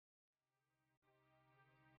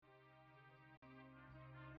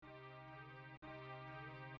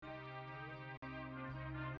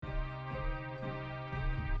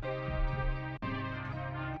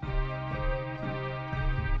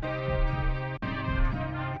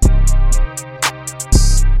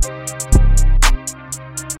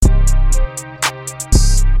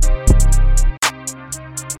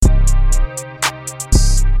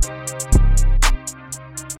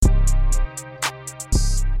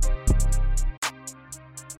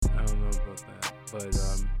But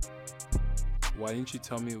why didn't you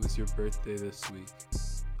tell me it was your birthday this week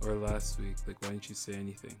or last week? Like, why didn't you say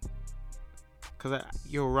anything? Cause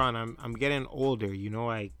Ron, I'm getting older. You know,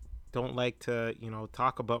 I don't like to,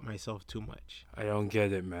 talk about myself too much. I don't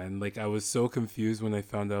get it, man. Like, I was so confused when I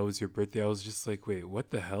found out it was your birthday. I was just like, wait,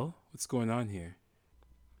 what the hell? What's going on here?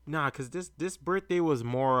 Nah, cause this birthday was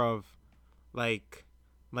more of like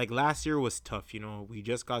last year was tough. We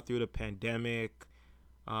just got through the pandemic.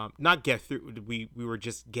 Not get through. We were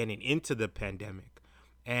just getting into the pandemic,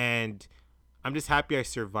 and I'm just happy I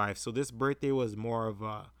survived. So this birthday was more of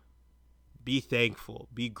a be thankful,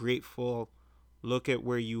 be grateful, look at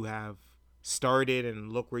where you have started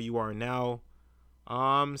and look where you are now.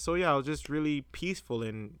 So yeah, I was just really peaceful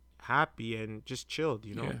and happy and just chilled.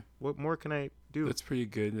 Yeah. What more can I do? That's pretty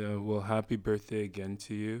good. Well, happy birthday again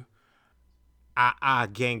to you.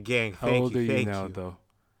 Gang. How old are you now, though?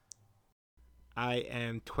 I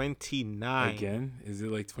am 29. Again? Is it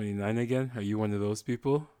like 29 again? Are you one of those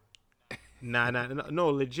people? Nah, no,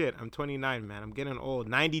 legit. I'm 29, man. I'm getting old.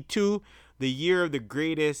 92, the year of the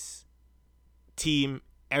greatest team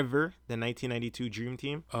ever, the 1992 Dream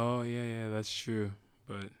Team. Oh, yeah, that's true.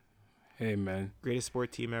 But, hey, man. Greatest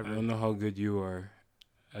sport team ever. I don't know how good you are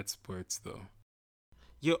at sports, though.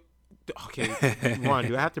 Yo, okay, Ron,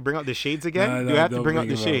 do I have to bring out the shades again? No, do I have to bring out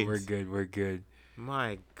the shades? We're good.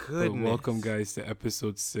 My goodness. But welcome, guys, to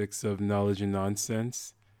episode 6 of Knowledge and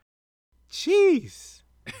Nonsense. Jeez.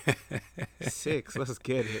 6, let's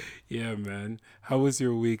get it. Yeah, man. How was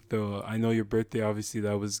your week, though? I know your birthday, obviously,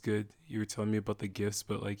 that was good. You were telling me about the gifts,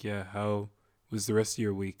 but, how was the rest of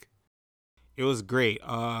your week? It was great.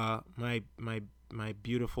 My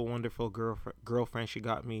beautiful, wonderful girlfriend, she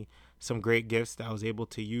got me some great gifts that I was able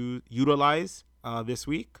to utilize this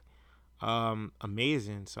week.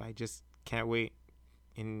 Amazing. So I just can't wait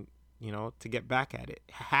to get back at it.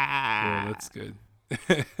 Yeah, that's good.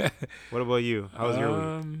 What about you? How was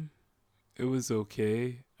your week? It was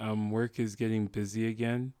okay. Work is getting busy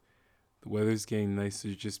again. The weather's getting nicer,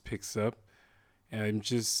 it just picks up. And I'm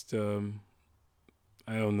just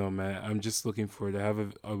I don't know, man. I'm just looking forward. I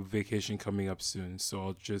have a vacation coming up soon,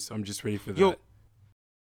 so I'm just ready for that. Yo,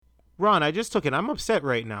 Ron, I just took it. I'm upset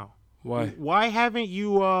right now. Why? Why haven't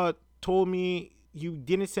you told me you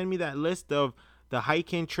didn't send me that list of the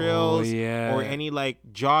hiking trails or any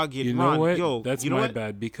jogging? You know Ron, what? Yo, that's you know my what?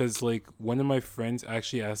 bad because one of my friends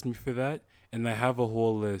actually asked me for that, and I have a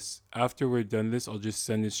whole list. After we're done this, I'll just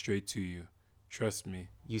send it straight to you. Trust me.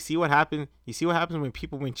 You see what happens? You see what happens when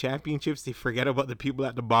people win championships? They forget about the people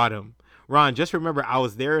at the bottom. Ron, just remember, I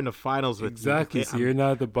was there in the finals with you. Exactly. So you're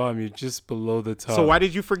not at the bottom. You're just below the top. So why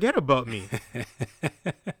did you forget about me?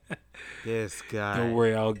 This guy. Don't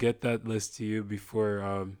worry. I'll get that list to you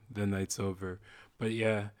before the night's over. But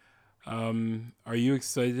yeah, are you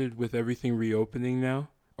excited with everything reopening now?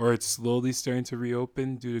 Or it's slowly starting to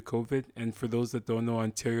reopen due to COVID? And for those that don't know,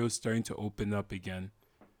 Ontario's starting to open up again.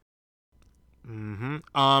 We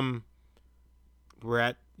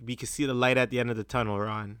could see the light at the end of the tunnel,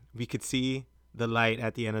 Ron. We could see the light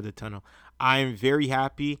at the end of the tunnel. I'm very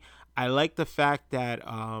happy. I like the fact that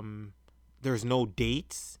there's no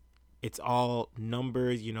dates. It's all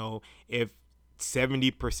numbers. If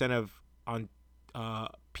 70% of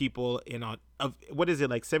people what is it,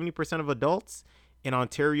 like 70% of adults in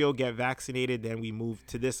Ontario get vaccinated, then we move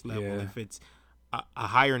to this level. Yeah. If it's a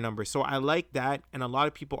higher number. So I like that. And a lot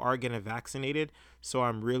of people are getting vaccinated. So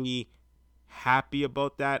I'm really happy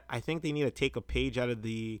about that. I think they need to take a page out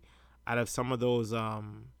of some of those,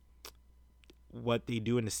 what they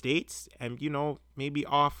do in the States and, maybe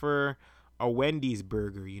offer a Wendy's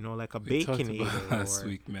burger, like a Baconator. Last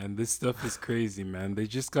week, man. This stuff is crazy, man. They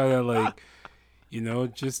just gotta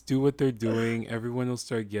just do what they're doing. Everyone will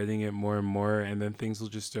start getting it more and more, and then things will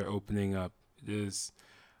just start opening up. It is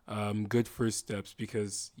good first steps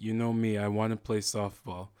because me, I want to play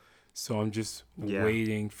softball. So I'm just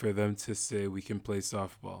waiting for them to say we can play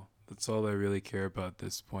softball. That's all I really care about at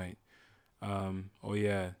this point.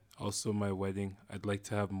 Also my wedding. I'd like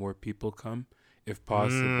to have more people come if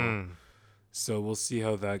possible. So we'll see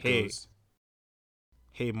how that goes.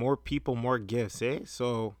 Hey, more people, more gifts, eh?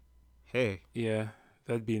 So, hey. Yeah,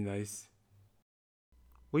 that'd be nice.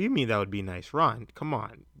 What do you mean that would be nice? Ron, come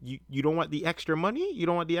on. You don't want the extra money? You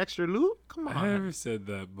don't want the extra loot? Come on. I never said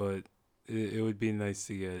that, but it would be nice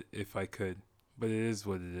to get if I could. But it is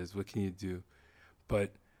what it is. What can you do?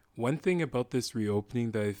 But one thing about this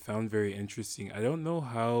reopening that I found very interesting, I don't know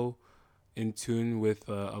how in tune with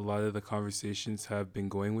a lot of the conversations have been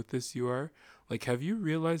going with this you are. Have you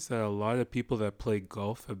realized that a lot of people that play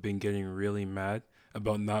golf have been getting really mad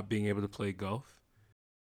about not being able to play golf?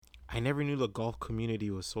 I never knew the golf community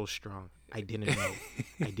was so strong. I didn't know.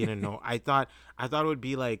 I didn't know. I thought it would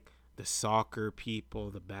be like the soccer people,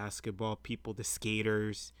 the basketball people, the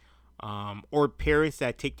skaters, or parents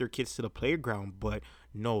that take their kids to the playground. But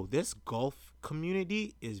no, this golf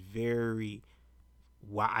community is very.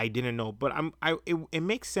 Wow, I didn't know. But it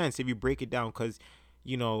makes sense if you break it down because,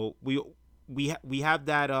 we have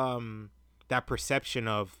that perception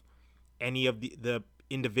of any of the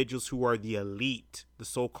individuals who are the elite, the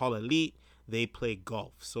so-called elite, they play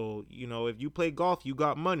golf. So, if you play golf, you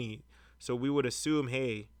got money. So we would assume,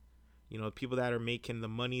 hey, people that are making the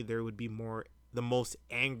money, there would be the most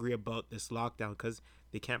angry about this lockdown because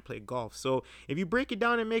they can't play golf. So if you break it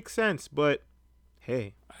down, it makes sense. But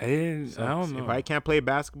hey, I don't sucks. If I know. can't play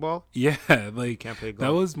basketball, Yeah, like can't play that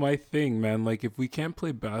golf. was my thing, man. Like if we can't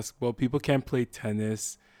play basketball, people can't play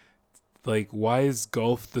tennis. Like why is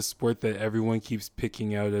golf the sport that everyone keeps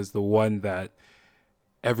picking out as the one that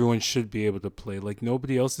everyone should be able to play? Like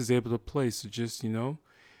nobody else is able to play, so just,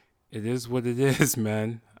 it is what it is,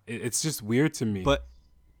 man. It's just weird to me. But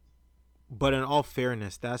but in all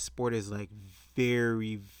fairness, that sport is like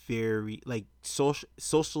very, very like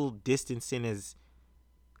social distancing is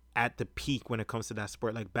at the peak when it comes to that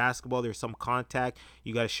sport. Like basketball, there's some contact.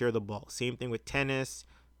 You got to share the ball. Same thing with tennis,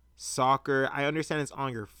 soccer. I understand it's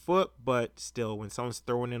on your foot, but still, when someone's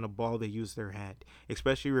throwing in a ball, they use their hand,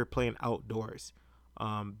 especially if you're playing outdoors.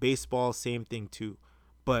 Baseball, same thing too.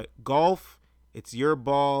 But golf, it's your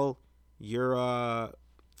ball, your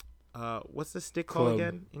what's the stick called Club.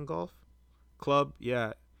 again in golf? Club,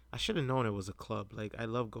 yeah. I should have known it was a club. Like I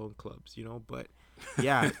love going clubs, but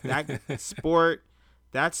yeah, sport,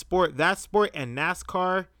 that sport and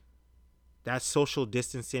NASCAR, that's social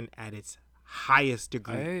distancing at its highest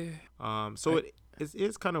degree. I So I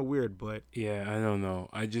it's kind of weird, but Yeah, I don't know.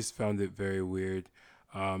 I just found it very weird.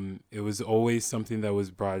 It was always something that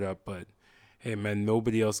was brought up, but hey, man,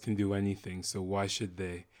 nobody else can do anything, so why should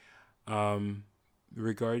they? Um,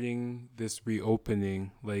 Regarding this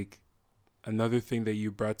reopening, like another thing that you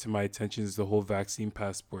brought to my attention is the whole vaccine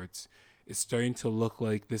passports. It's starting to look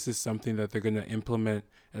like this is something that they're going to implement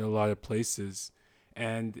in a lot of places,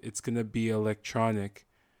 and it's going to be electronic.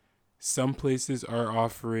 Some places are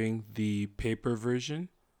offering the paper version,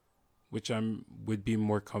 which I'm would be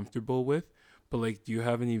more comfortable with. But like, do you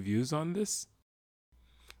have any views on this?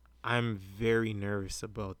 I'm very nervous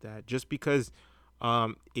about that just because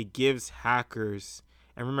it gives hackers,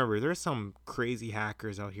 and remember there's some crazy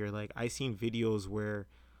hackers out here. Like I seen videos where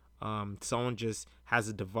someone just has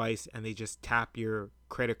a device and they just tap your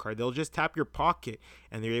credit card. They'll just tap your pocket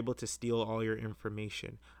and they're able to steal all your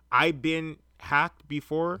information. I've been hacked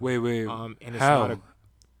before, Wait, wait, and it's not a how?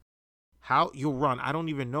 how you run. I don't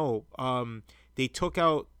even know. They took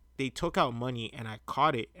out money and I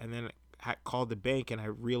caught it, and then I called the bank and I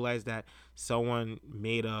realized that someone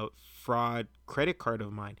made a fraud credit card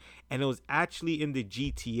of mine, and it was actually in the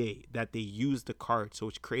GTA that they used the card. So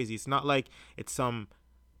it's crazy. It's not like it's some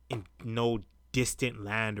in no distant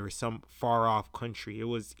land or some far off country. It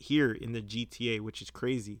was here in the GTA, which is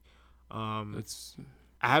crazy. Um, That's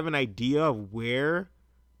I have an idea of where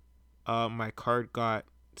my card got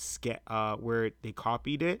where they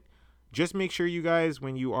copied it. Just make sure you guys,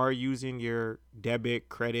 when you are using your debit,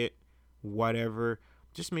 credit, whatever,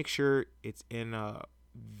 just make sure it's in a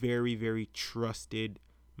very, very trusted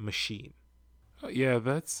machine. yeah,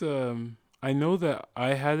 that's I know that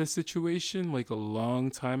I had a situation like a long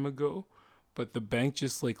time ago, but the bank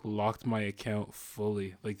just like locked my account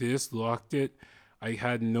fully. Like they just locked it. I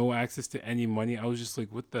had no access to any money. I was just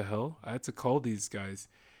like, what the hell? I had to call these guys.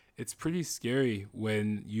 It's pretty scary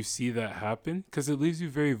when you see that happen because it leaves you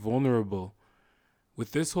very vulnerable.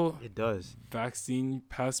 With this whole It does. vaccine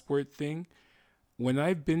passport thing, when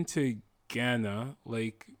I've been to Ghana,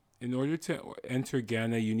 like in order to enter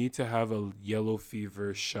Ghana, you need to have a yellow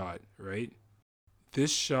fever shot, right?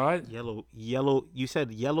 This shot, Yellow. You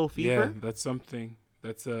said yellow yeah, fever? that's something.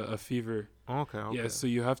 That's a fever. Okay, Yeah, okay. so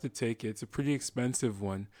you have to take it. It's a pretty expensive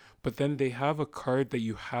one. But then they have a card that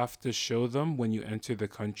you have to show them when you enter the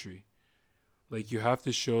country. Like you have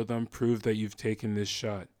to show them proof that you've taken this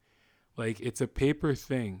shot. Like it's a paper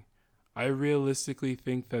thing. I realistically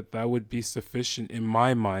think that that would be sufficient in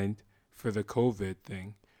my mind for the COVID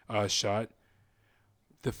thing, shot.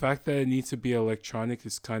 The fact that it needs to be electronic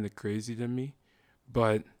is kind of crazy to me,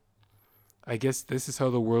 but I guess this is how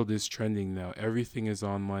the world is trending now. Everything is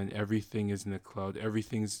online, everything is in the cloud,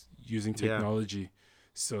 everything's using Yeah. technology.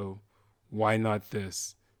 So why not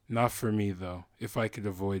this? Not for me though, if I could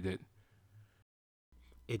avoid it.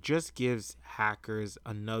 It just gives hackers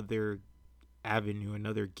another avenue,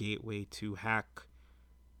 another gateway to hack,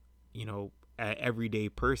 you know, an everyday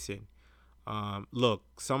person. Look,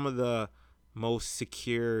 some of the most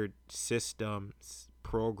secured systems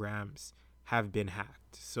programs have been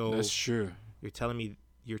hacked. That's So true. you're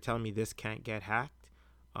telling me this can't get hacked?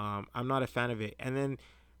 I'm not a fan of it. And then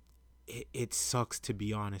it sucks, to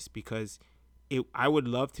be honest, because I would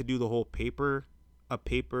love to do the whole paper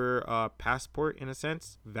passport, in a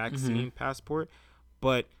sense, Mm-hmm. vaccine passport,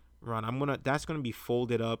 but Ron, that's gonna be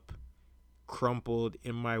folded up, crumpled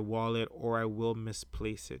in my wallet, or I will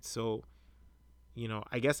misplace it. So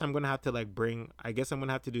I guess I'm gonna have to I guess I'm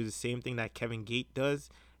gonna have to do the same thing that Kevin Gate does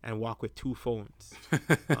and walk with two phones.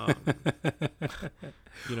 Um,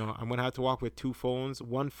 I'm gonna have to walk with two phones.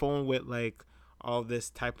 One phone with like all this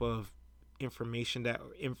type of information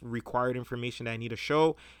required information that I need to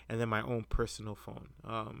show, and then my own personal phone.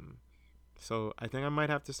 So I think I might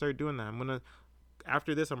have to start doing that.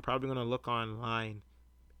 After this, I'm probably gonna look online,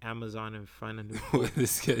 Amazon, and find a new phone.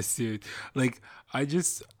 This guy's serious. Like, I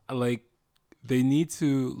just like they need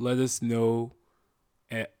to let us know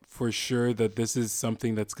for sure that this is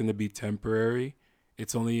something that's going to be temporary.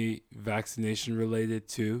 It's only vaccination related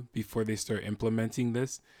too before they start implementing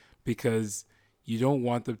this, because you don't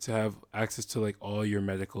want them to have access to like all your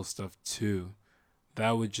medical stuff too.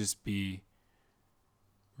 That would just be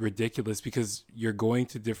ridiculous, because you're going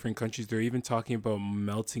to different countries. They're even talking about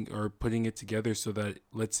melting or putting it together so that,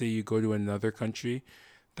 let's say you go to another country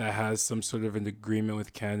that has some sort of an agreement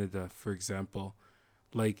with Canada, for example,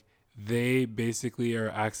 like they basically are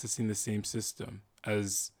accessing the same system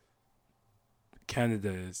as Canada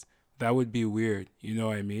is. That would be weird, you know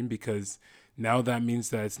what I mean? Because now that means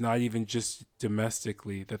that it's not even just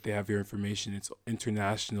domestically that they have your information, it's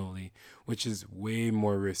internationally, which is way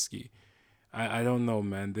more risky. I don't know,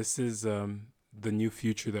 man. This is the new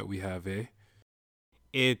future that we have, eh?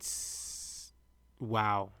 It's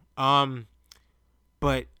wow.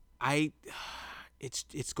 But I,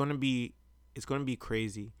 it's gonna be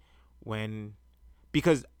crazy when,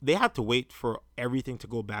 because they have to wait for everything to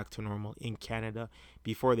go back to normal in Canada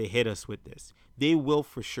before they hit us with this. They will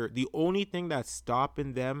for sure. The only thing that's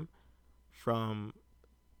stopping them from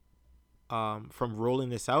rolling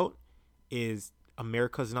this out is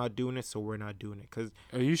America's not doing it, so we're not doing it, because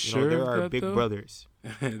Are you sure there of are that big though? brothers.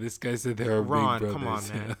 This guy said there are big Ron, come on,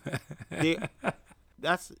 brothers. man. They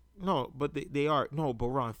that's no, but they are no, but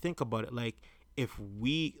Ron, think about it. Like, if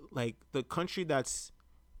we, like, the country that's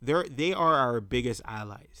they are our biggest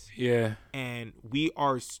allies, Yeah. and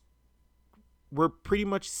we're pretty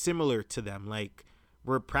much similar to them. Like,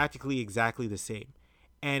 we're practically exactly the same.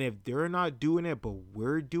 And if they're not doing it, but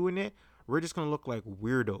we're doing it, we're just gonna look like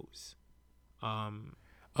weirdos. Um,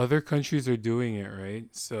 Other countries are doing it, right?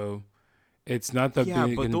 So it's not that yeah,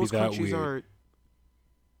 going to be that weird.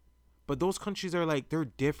 but those countries are like, they're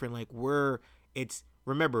different. Like, it's,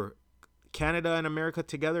 remember, Canada and America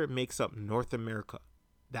together makes up North America,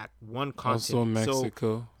 that one Also continent. So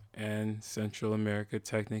Mexico and Central America,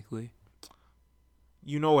 technically.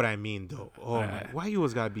 you know what I mean, though. Oh my, I, why you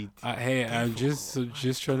always gotta be hey, I'm difficult? My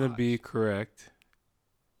just trying to be gosh, correct.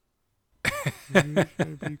 you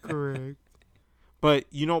should be correct. But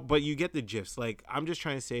but you get the gist. Like, I'm just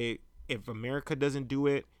trying to say, if America doesn't do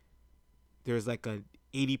it, there's like a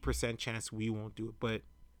 80% chance we won't do it. But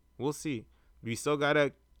we'll see. We still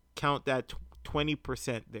gotta count that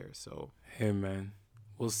 20% there. So Hey, man,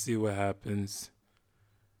 we'll see what happens.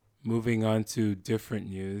 Moving on to different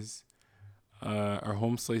news. Our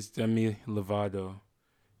home slate's Demi Lovato.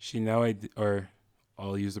 She now, or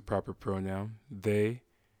I'll use a proper pronoun, they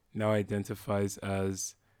now identifies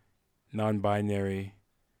as non binary.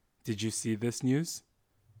 Did you see this news?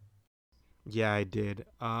 yeah, I did.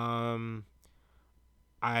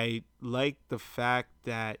 I like the fact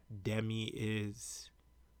that Demi is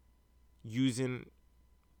using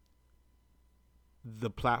the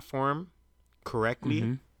platform correctly,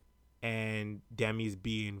 Mm-hmm. and Demi's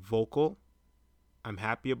being vocal. I'm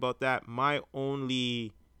happy about that. I'm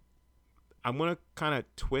gonna kind of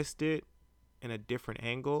twist it in a different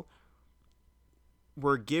angle.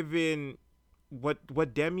 We're given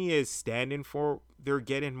what Demi is standing for. They're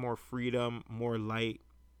getting more freedom, more light,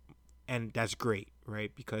 and that's great,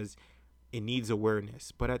 right? Because it needs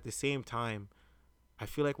awareness. But at the same time, I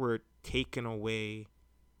feel like we're taking away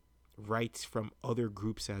rights from other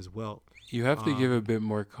groups as well. You have to give a Um, bit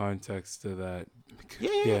more context to that. yeah.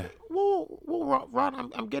 Yeah. Well,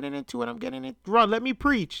 Ron, I'm getting into it. I'm getting it. Ron, let me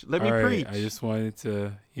preach. Let All me right. I preach. just wanted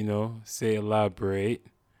to, say elaborate.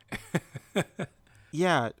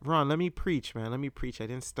 Yeah, Ron, let me preach, man. Let me preach. I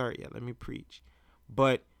didn't start yet. Let me preach.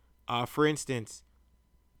 But, for instance,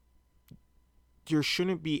 there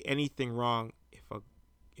shouldn't be anything wrong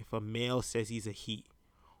if a male says he's a he,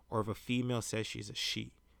 or if a female says she's a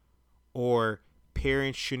she, or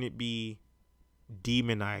parents shouldn't be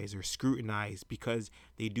demonized or scrutinized because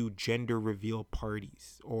they do gender reveal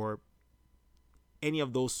parties or any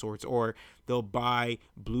of those sorts, or they'll buy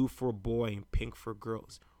blue for boy and pink for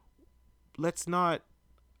girls. Let's not.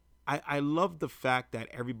 I love the fact that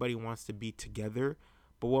everybody wants to be together,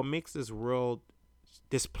 but what makes this world,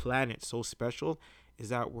 this planet so special is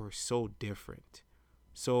that we're so different.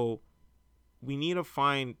 So we need to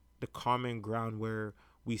find the common ground where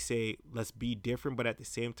we say let's be different, but at the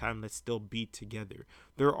same time let's still be together.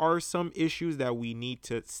 There are some issues that we need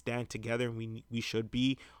to stand together, and we should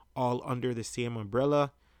be all under the same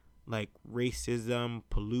umbrella, like racism,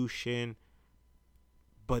 pollution.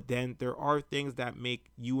 But then there are things that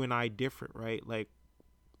make you and I different, right? Like,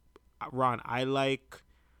 Ron, I like,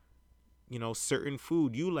 certain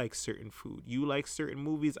food. You like certain food. You like certain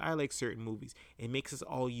movies. I like certain movies. It makes us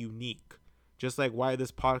all unique. Just like why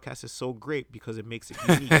this podcast is so great, because it makes it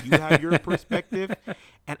unique. You have your perspective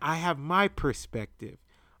and I have my perspective.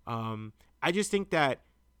 I just think that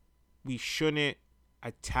we shouldn't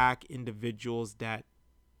attack individuals that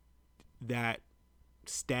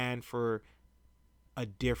stand for a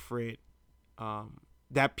different,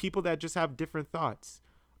 that people that just have different thoughts.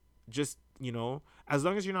 Just, as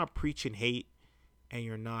long as you're not preaching hate and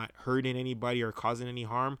you're not hurting anybody or causing any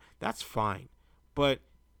harm, that's fine. But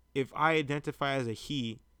if I identify as a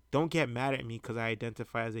he, don't get mad at me because I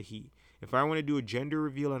identify as a he. If I want to do a gender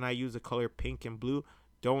reveal and I use the color pink and blue,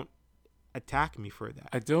 don't attack me for that.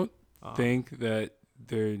 I don't think that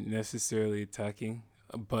they're necessarily attacking,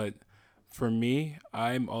 but for me,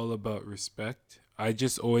 I'm all about respect. I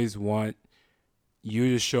just always want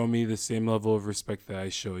you to show me the same level of respect that I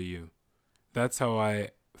show you. That's how I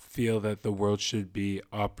feel that the world should be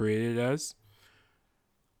operated as.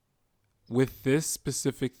 With this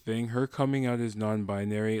specific thing, her coming out as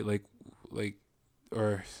non-binary,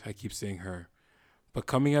 or I keep saying her, but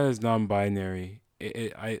coming out as non-binary,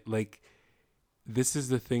 this is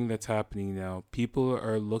the thing that's happening now. People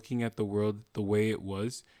are looking at the world the way it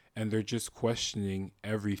was, and they're just questioning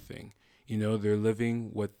everything. They're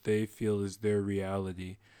living what they feel is their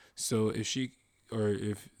reality. So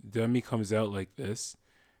if Demi comes out like this,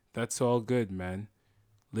 that's all good, man.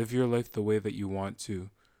 Live your life the way that you want to.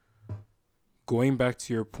 Going back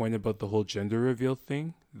to your point about the whole gender reveal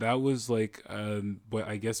thing, that was what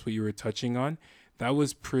you were touching on. That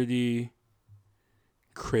was pretty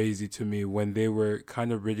crazy to me when they were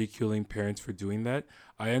kind of ridiculing parents for doing that.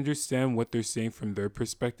 I understand what they're saying from their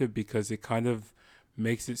perspective, because it kind of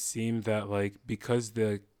makes it seem that because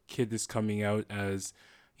the kid is coming out as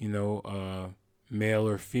male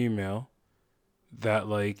or female, that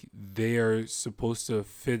they are supposed to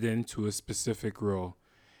fit into a specific role.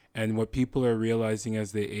 And what people are realizing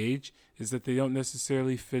as they age is that they don't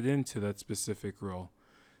necessarily fit into that specific role.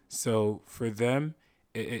 So for them,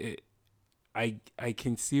 I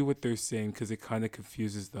can see what they're saying, because it kind of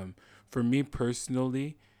confuses them. For me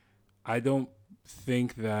personally, I don't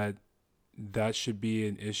think that should be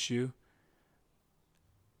an issue,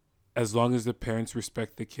 as long as the parents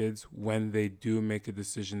respect the kids when they do make a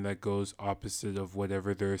decision that goes opposite of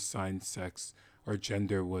whatever their assigned sex or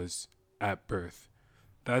gender was at birth.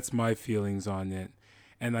 That's my feelings on it.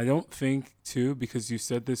 And I don't think, too, because you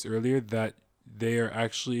said this earlier, that they are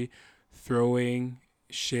actually throwing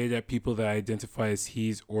shade at people that identify as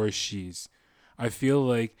he's or she's. I feel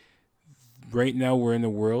like right now we're in a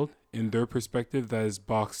world, in their perspective, that is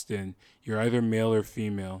boxed in. You're either male or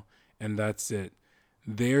female, and that's it.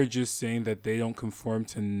 They're just saying that they don't conform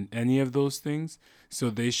to any of those things,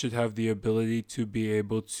 so they should have the ability to be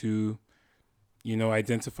able to,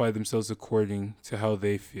 identify themselves according to how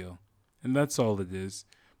they feel. And that's all it is.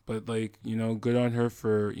 But, good on her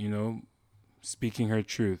for, speaking her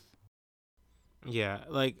truth. Yeah,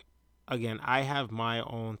 again, I have my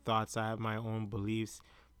own thoughts, I have my own beliefs,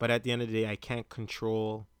 but at the end of the day, I can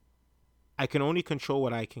only control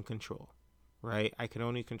what I can control, right? I can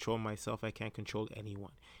only control myself. I can't control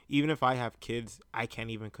anyone. Even if I have kids, I can't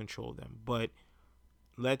even control them. But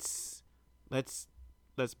let's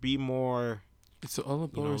be more. It's all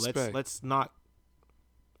about respect. Let's not.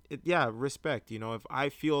 Respect. If I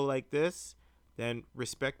feel like this, then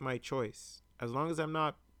respect my choice. As long as I'm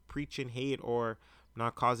not preaching hate or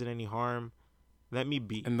not causing any harm, let me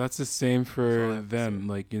be. And that's the same for them.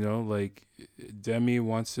 Demi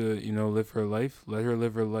wants to, live her life. Let her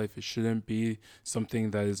live her life. It shouldn't be something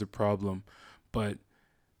that is a problem. But,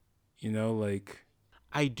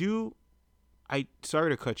 sorry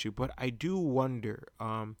to cut you, but I do wonder,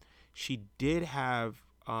 she did have,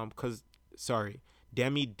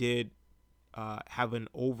 Demi did have an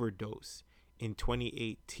overdose in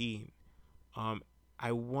 2018.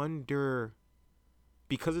 I wonder,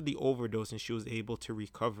 because of the overdose and she was able to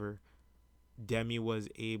recover, Demi was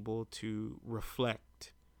able to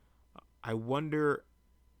reflect. I wonder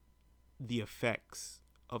the effects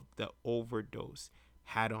of the overdose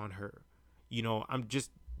had on her. I'm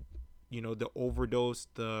just, the overdose,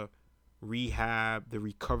 the rehab, the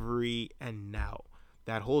recovery, and now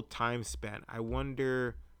that whole time span. I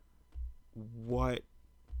wonder what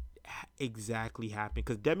exactly happened,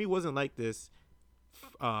 because Demi wasn't like this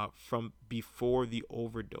from before the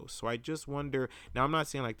overdose. So I just wonder. Now, I'm not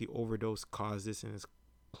saying like the overdose caused this and is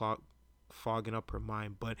fogging up her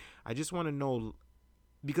mind, but I just want to know,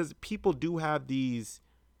 because people do have these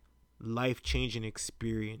life-changing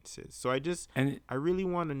experiences. So I really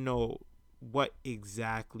want to know what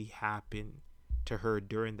exactly happened to her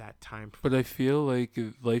during that time. But I feel like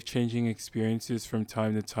life-changing experiences from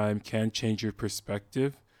time to time can change your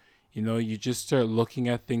perspective. You just start looking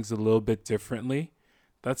at things a little bit differently.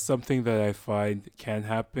 That's something that I find can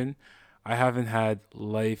happen. I haven't had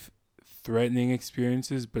life-threatening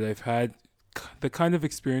experiences, but I've had the kind of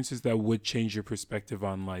experiences that would change your perspective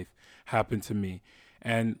on life happen to me.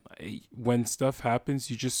 And when stuff happens,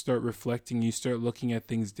 you just start reflecting. You start looking at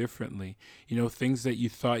things differently. Things that you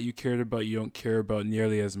thought you cared about, you don't care about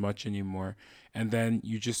nearly as much anymore. And then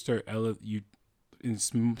you just start in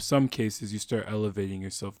some cases, you start elevating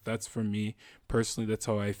yourself. That's for me personally. That's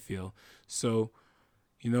how I feel. So,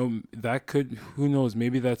 that could, who knows,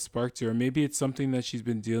 maybe that sparked her, or maybe it's something that she's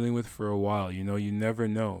been dealing with for a while. You never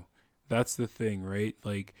know. That's the thing, right?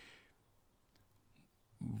 Like,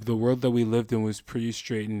 the world that we lived in was pretty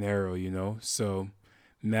straight and narrow. So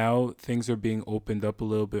now things are being opened up a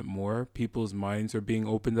little bit more. People's minds are being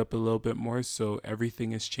opened up a little bit more. So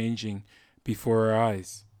everything is changing before our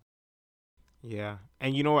eyes. Yeah.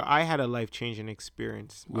 And you know what? I had a life-changing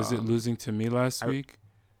experience. Was it losing to me last week?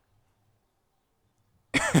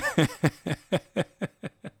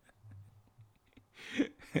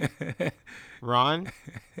 Ron,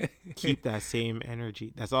 keep that same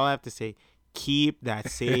energy. That's all I have to say. Keep that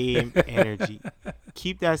same energy.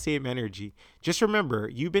 Keep that same energy. Just remember,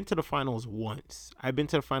 you've been to the finals once. I've been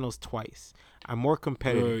to the finals twice. I'm more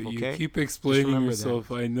competitive. Bro, okay? You keep explaining yourself.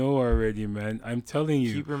 That. I know already, man. I'm telling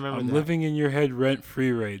you. I'm living in your head rent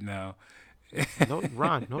free right now. No,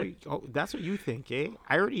 Ron. No, that's what you think, eh?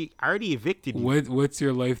 I already evicted you. What's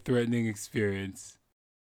your life threatening experience?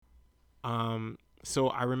 So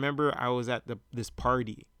I remember I was at this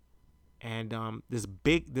party. And this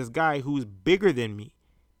guy who's bigger than me,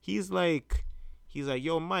 he's like,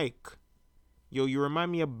 yo, Mike, you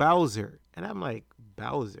remind me of Bowser. And I'm like,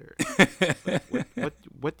 Bowser?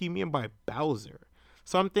 What do you mean by Bowser?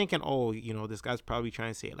 So I'm thinking, this guy's probably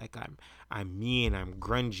trying to say like I'm mean, I'm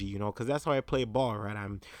grungy, because that's how I play ball, right?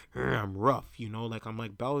 I'm rough, like I'm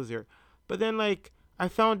like Bowser. But then like I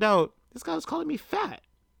found out this guy was calling me fat.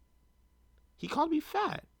 He called me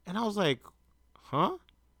fat, and I was like, huh?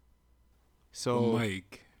 So,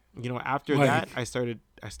 Mike, after that, I started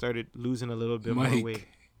losing a little bit more weight.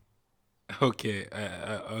 Okay,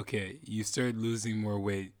 okay, you started losing more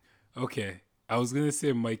weight. Okay, I was gonna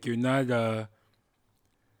say, Mike, you're not the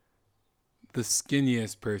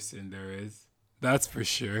skinniest person there is. That's for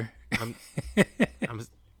sure. I'm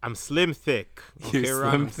slim thick. Okay, you're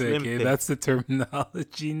slim thick. Thick. That's the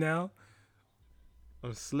terminology now.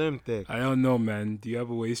 I'm slim thick. I don't know, man. Do you have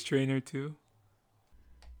a waist trainer too?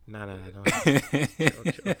 No.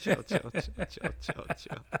 Chill.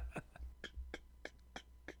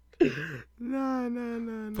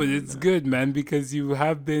 No. But it's good, man, because you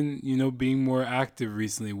have been, being more active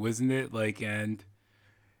recently, wasn't it? Like, and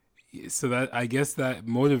so that, I guess that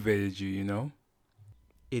motivated you,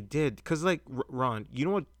 It did. Cause like, Ron, you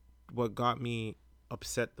know what got me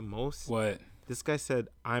upset the most? What? This guy said,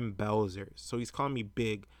 I'm Bowser. So he's calling me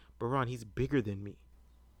big, but Ron, he's bigger than me.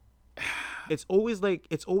 It's always like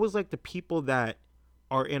the people that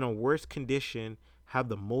are in a worse condition have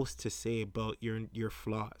the most to say about your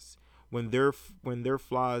flaws. When their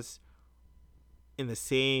flaws in the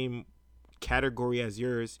same category as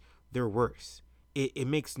yours, they're worse. It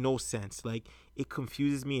makes no sense. Like, it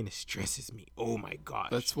confuses me and it stresses me. Oh my gosh.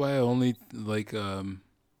 That's why I only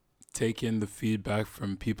take in the feedback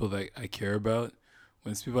from people that I care about.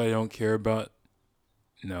 When it's people I don't care about,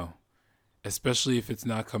 no. Especially if it's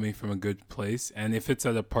not coming from a good place. And if it's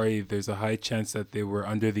at a party, there's a high chance that they were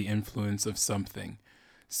under the influence of something.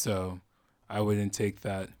 So I wouldn't take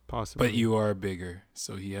that. Possibly. But you are bigger.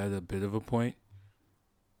 So he had a bit of a point.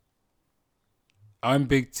 I'm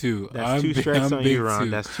big too. That's two strikes on you, Ron.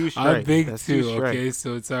 That's two strikes. I'm big too. Okay,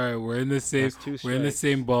 so it's all right. We're in the same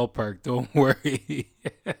ballpark. Don't worry.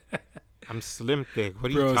 I'm slim thick. What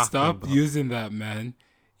are you Bro, talking stop about? using that, man.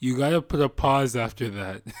 You gotta put a pause after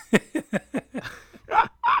that.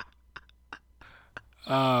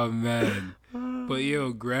 Oh man. But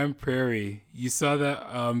yo, Grand Prairie, you saw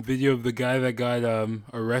that video of the guy that got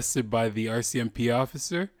arrested by the RCMP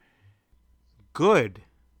officer? Good,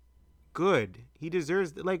 good. He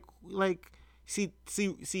deserves see.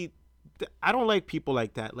 I don't like people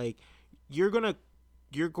like that. Like, you're gonna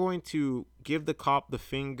you're going to give the cop the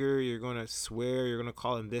finger. You're gonna swear. You're gonna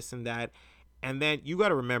call him this and that, and then you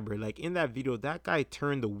gotta remember, like in that video, that guy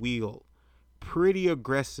turned the wheel pretty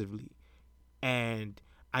aggressively. And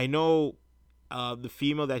I know the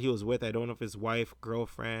female that he was with, I don't know if his wife,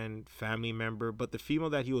 girlfriend, family member, but the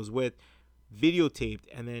female that he was with videotaped,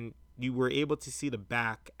 and then you were able to see the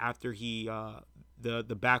back after he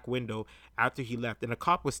the back window after he left, and the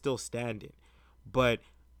cop was still standing. But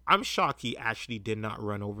I'm shocked he actually did not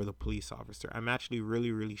run over the police officer. I'm actually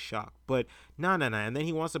really, really shocked. But no, no, no. And then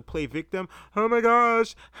he wants to play victim. Oh my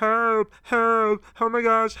gosh, help, help. Oh my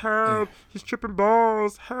gosh, help. He's tripping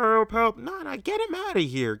balls. Help, help. No, no, get him out of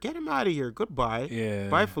here. Get him out of here. Goodbye. Yeah.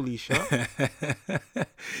 Bye, Felicia.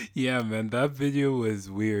 Yeah, man, that video was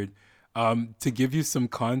weird. To give you some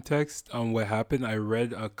context on what happened, I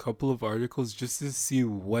read a couple of articles just to see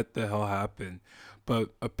what the hell happened. But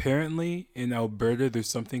apparently in Alberta, there's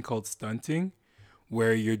something called stunting,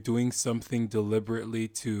 where you're doing something deliberately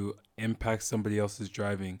to impact somebody else's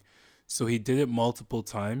driving. So he did it multiple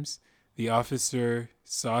times. The officer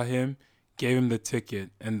saw him, gave him the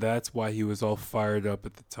ticket, and that's why he was all fired up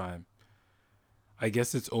at the time. I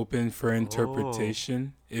guess it's open for Oh.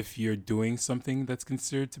 interpretation if you're doing something that's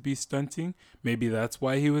considered to be stunting. Maybe that's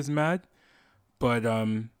why he was mad. But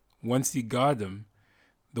once he got him,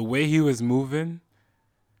 the way he was moving,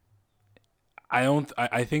 I don't.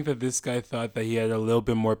 I think that this guy thought that he had a little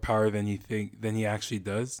bit more power than he actually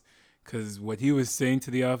does. Because what he was saying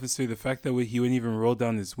to the officer, the fact that he wouldn't even roll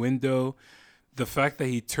down his window, the fact that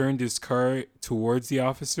he turned his car towards the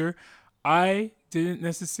officer, I didn't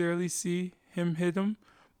necessarily see him hit him,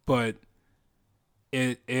 but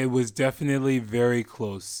it was definitely very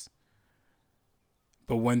close.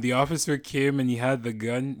 But when the officer came and he had the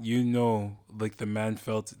gun, like the man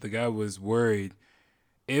felt it. The guy was worried.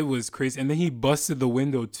 It was crazy, and then he busted the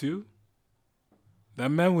window too. Yeah,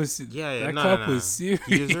 yeah. That No, no, cop was no.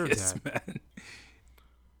 He deserved serious, that. man.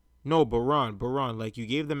 No, Baron, like you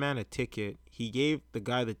gave the man a ticket. He gave the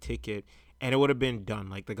guy the ticket, and it would have been done.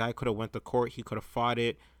 Like the guy could have went to court. He could have fought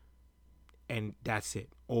it, and that's it,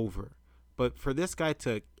 over. But for this guy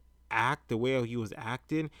to act the way he was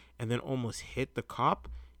acting and then almost hit the cop,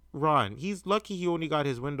 Ron, he's lucky he only got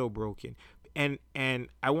his window broken. And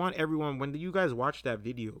I want everyone, when you guys watch that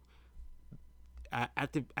video,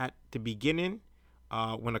 at the beginning,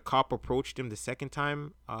 when a cop approached him the second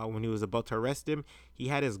time, when he was about to arrest him, he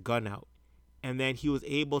had his gun out, and then he was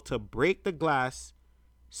able to break the glass,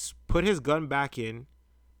 put his gun back in,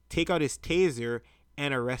 take out his taser,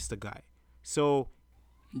 and arrest the guy. So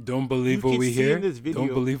Don't you believe what can we see in hear. this Don't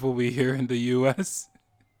video. believe what we hear in the U.S.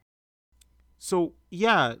 So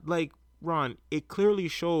yeah, like Ron, it clearly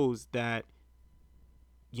shows that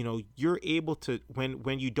you're able to,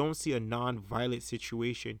 when you don't see a non-violent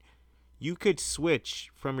situation, you could switch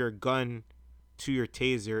from your gun to your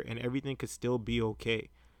taser and everything could still be okay.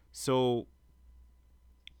 So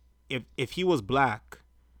if he was black,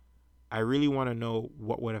 I really want to know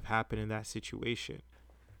what would have happened in that situation.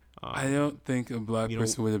 I Um, don't think a black you know,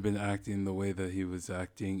 person would have been acting the way that he was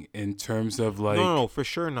acting in terms of no, no, no, for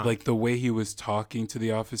sure not. like the way he was talking to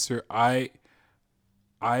the officer.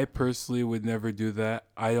 I personally would never do that.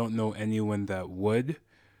 I don't know anyone that would.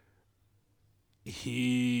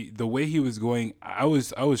 The way he was going, I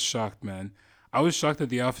was shocked, man. I was shocked that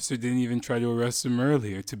the officer didn't even try to arrest him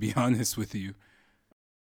earlier, to be honest with you.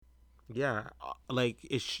 Yeah, like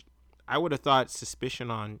I would have thought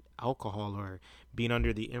suspicion on alcohol or being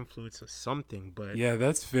under the influence of something, but Yeah,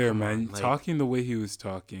 that's fair, come man. on, like Talking the way he was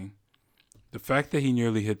talking, the fact that he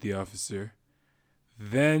nearly hit the officer,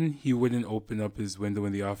 then he wouldn't open up his window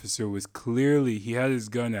when the officer was clearly, he had his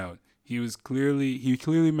gun out. He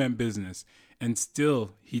clearly meant business. And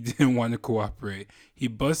still, he didn't want to cooperate. He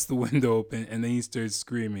bust the window open and then he started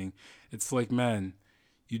screaming. It's like, man,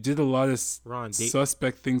 you did a lot of Ron,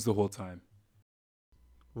 suspect things the whole time.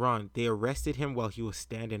 they arrested him while he was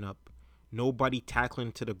standing up. Nobody tackling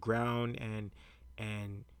him to the ground, and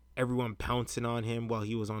everyone pouncing on him while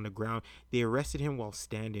he was on the ground. They arrested him while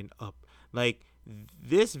standing up. Like,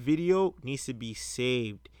 this video needs to be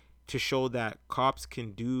saved to show that cops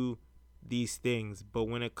can do these things, but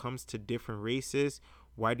when it comes to different races,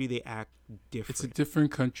 why do they act It's a different?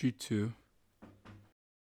 different country, too.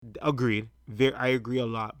 Agreed. I agree a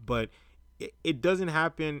lot, but it doesn't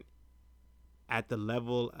happen at the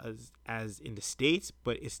level as in the States,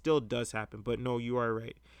 but it still does happen. But no, you are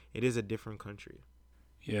right. It is a different country.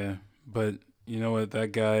 Yeah, but you know what?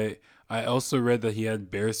 That guy. I also read that he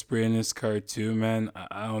had bear spray in his car too, man.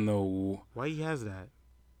 I don't know. Why he has that?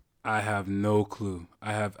 I have no clue.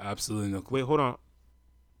 I have absolutely no Wait, clue. hold on.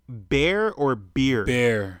 Bear or beer?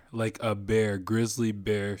 Bear, like a bear, grizzly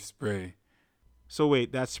bear spray. So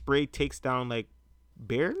wait, that spray takes down like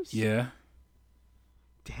bears? Yeah.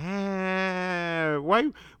 Damn.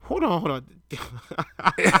 Why? Hold on.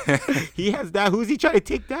 He has that. Who's he trying to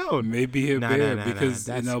take down? Maybe a Nah, nah, bear nah, nah. because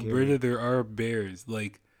in That's Alberta scary. there are bears,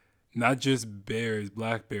 like not just bears,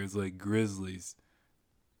 black bears, like grizzlies.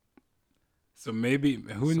 So maybe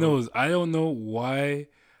who So, knows? I don't know why.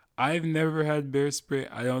 I've never had bear spray.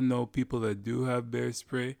 I don't know people that do have bear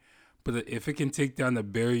spray, but if it can take down a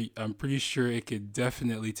bear, I'm pretty sure it could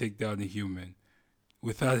definitely take down a human,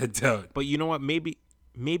 without a doubt. but you know what?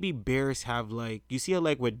 Maybe bears have like you see it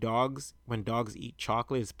like with dogs when dogs eat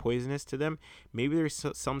chocolate it's poisonous to them. Maybe there's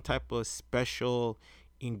some type of special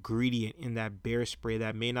ingredient in that bear spray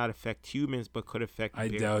that may not affect humans but could affect I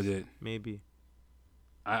doubt bears. it. Maybe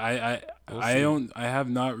I I I we'll I see. don't. I have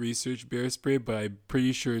not researched bear spray, but I'm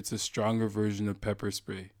pretty sure it's a stronger version of pepper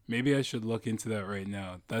spray. Maybe I should look into that right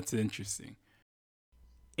now. That's interesting.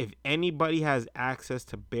 If anybody has access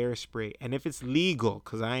to bear spray and if it's legal,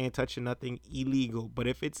 because I ain't touching nothing illegal, but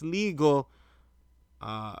if it's legal,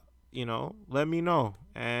 uh, let me know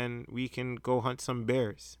and we can go hunt some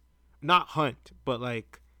bears. Not hunt, but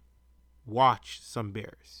like watch some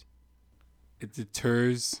bears. It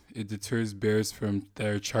deters bears from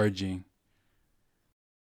their charging.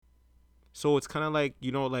 So it's kind of like,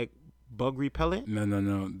 like bug repellent. No, no,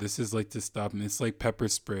 no. This is like to stop them. It's like pepper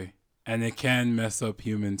spray, and it can mess up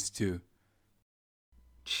humans too.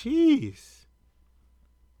 Jeez.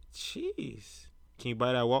 Jeez. Can you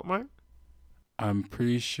buy that at Walmart? I'm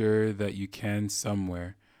pretty sure that you can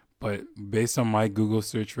somewhere, but based on my Google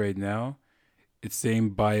search right now, it's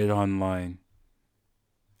saying buy it online.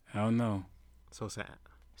 I don't know. So it's at,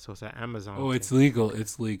 so it's at Amazon Oh, it's thing. legal. Okay.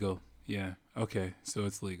 It's legal. Yeah. Okay. So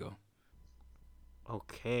it's legal.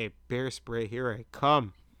 Okay. Bear spray. Here I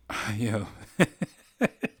come. Yo.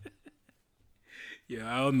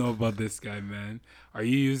 Yeah, I don't know about this guy, man. Are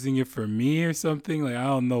you using it for me or something? Like I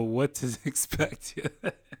don't know what to expect.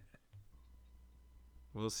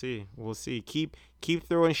 We'll see. We'll see. Keep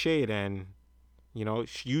throwing shade, and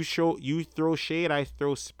you throw shade, I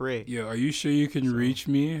throw spray. Yeah, are you sure you can So reach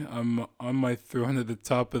me? I'm on my throne at the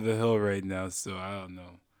top of the hill right now, so I don't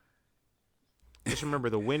know. just remember,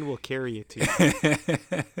 the wind will carry it to you.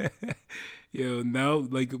 Yo, now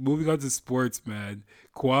like moving on to sports, man.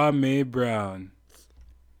 Kwame Brown.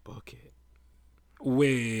 Book it.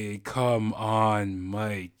 Wait, come on,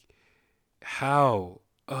 Mike. How?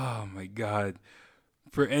 Oh my god.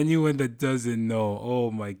 For anyone that doesn't know,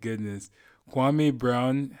 oh my goodness. Kwame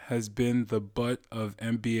Brown has been the butt of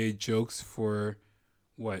NBA jokes for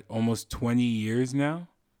what, almost 20 years now?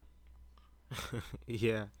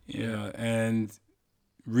 Yeah, yeah. Yeah, and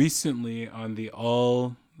recently on the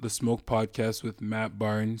All the Smoke podcast with Matt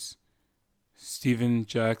Barnes, Steven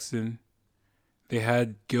Jackson, they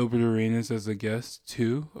had Gilbert Arenas as a guest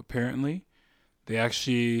too, apparently. They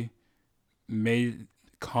actually made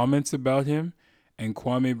comments about him, and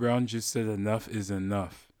Kwame Brown just said enough is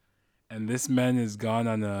enough. And this man has gone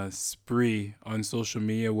on a spree on social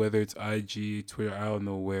media, whether it's IG, Twitter, I don't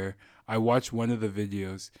know where. I watched one of the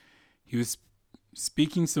videos. He was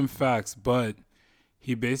speaking some facts, but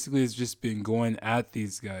he basically has just been going at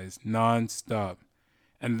these guys nonstop.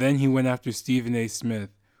 And then he went after Stephen A. Smith,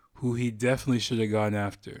 who he definitely should have gone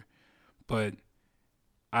after. But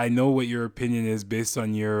I know what your opinion is based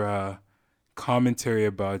on your commentary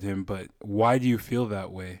about him, but why do you feel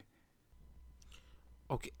that way?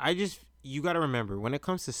 Okay, you got to remember when it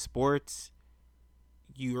comes to sports,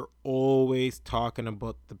 you're always talking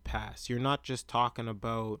about the past. You're not just talking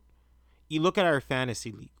about. You look at our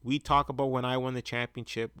fantasy league. We talk about when I won the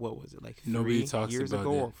championship. What was it, like Nobody three talks years about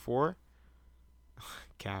ago it. or four?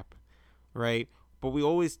 Cap, right? But we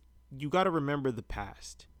always you got to remember the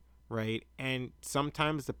past, right? And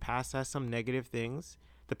sometimes the past has some negative things.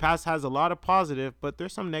 The past has a lot of positive, but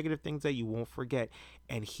there's some negative things that you won't forget.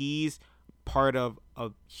 And he's part of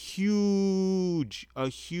a huge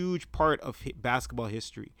part of basketball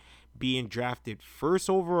history, being drafted first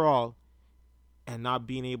overall and not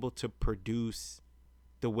being able to produce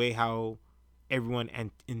the way how everyone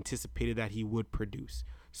anticipated that he would produce.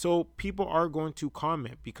 So people are going to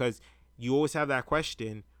comment because you always have that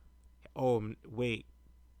question. Oh wait,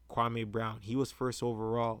 Kwame Brown. He was first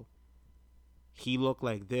overall. He looked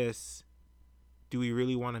like this. Do we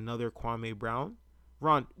really want another Kwame Brown?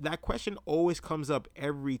 Ron, that question always comes up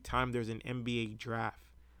every time there's an NBA draft.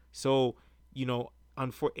 So,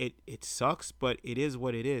 it sucks, but it is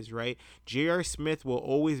what it is, right? J.R. Smith will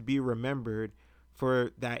always be remembered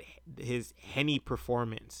for his Henny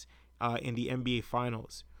performance in the NBA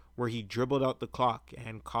Finals, where he dribbled out the clock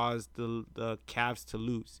and caused the Cavs to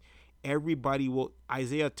lose. Everybody will.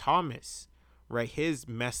 Isaiah Thomas, right? His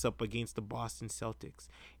mess up against the Boston Celtics.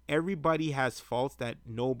 Everybody has faults that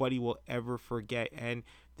nobody will ever forget, and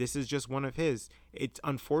this is just one of his. It's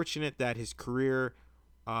unfortunate that his career,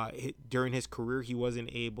 during his career, he wasn't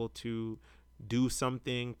able to do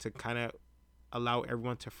something to kind of allow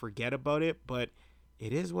everyone to forget about it, but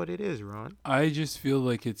it is what it is, Ron. I just feel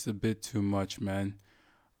like it's a bit too much, man.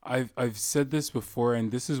 I've said this before,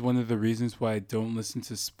 and this is one of the reasons why I don't listen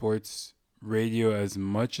to sports radio as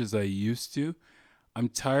much as I used to. I'm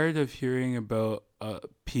tired of hearing about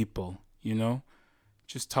people,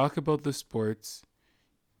 Just talk about the sports,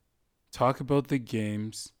 talk about the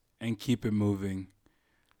games, and keep it moving.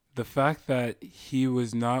 The fact that he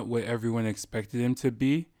was not what everyone expected him to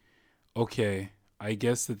be, okay, I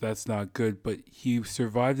guess that's not good, but he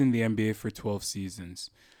survived in the NBA for 12 seasons.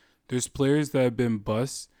 There's players that have been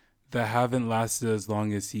busts that haven't lasted as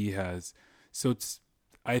long as he has. So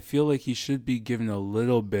I feel like he should be given a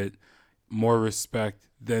little bit more respect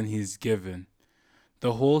than he's given.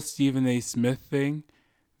 The whole Stephen A. Smith thing,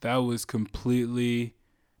 that was completely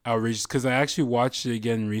outrageous, because I actually watched it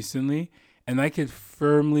again recently, and I could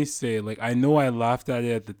firmly say, I know I laughed at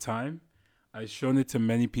it at the time. I've shown it to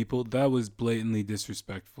many people. That was blatantly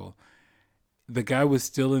disrespectful. The guy was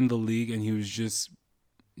still in the league, and he was just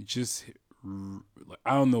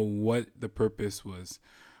I don't know what the purpose was.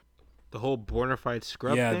 The whole bona fide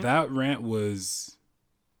scrub thing? Yeah, that rant was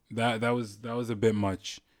that was a bit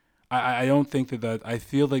much. I don't think that I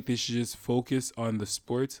feel like they should just focus on the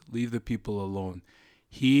sports, leave the people alone.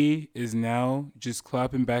 He is now just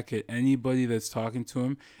clapping back at anybody that's talking to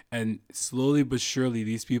him, and slowly but surely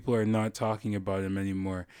these people are not talking about him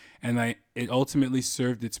anymore. And it ultimately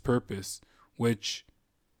served its purpose, which,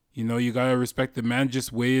 you gotta respect the man.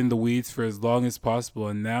 Just waited in the weeds for as long as possible,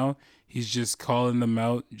 and now he's just calling them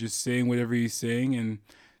out, just saying whatever he's saying, and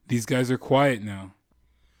these guys are quiet now.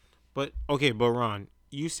 But Ron,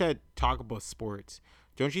 you said talk about sports.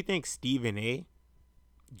 Don't you think Stephen A.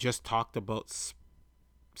 just talked about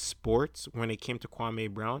sports when it came to Kwame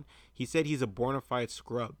Brown? He said he's a bona fide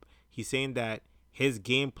scrub. He's saying that his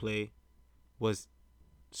gameplay was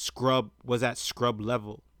at scrub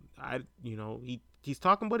level. He's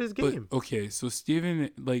talking about his game. But, okay, so Stephen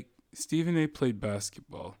A. played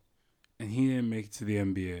basketball, and he didn't make it to the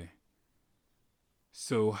NBA.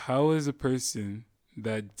 So how is a person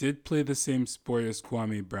that did play the same sport as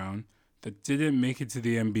Kwame Brown, that didn't make it to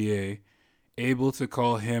the NBA, able to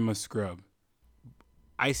call him a scrub?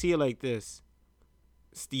 I see it like this.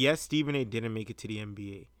 Yes, Stephen A. didn't make it to the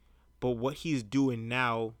NBA, but what he's doing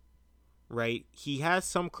now, right? He has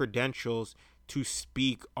some credentials to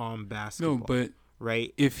speak on basketball. No, but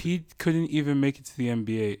right? If he couldn't even make it to the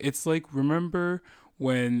NBA, it's like, remember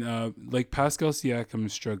when Pascal Siakam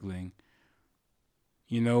is struggling?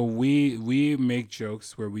 We make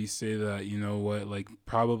jokes where we say that,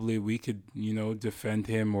 probably we could, defend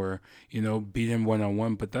him or, beat him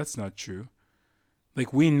one-on-one, but that's not true.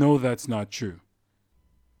 We know that's not true.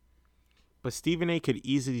 But Stephen A. could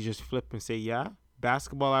easily just flip and say, yeah,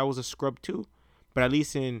 basketball, I was a scrub too. But at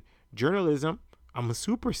least in journalism, I'm a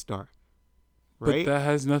superstar. Right? But that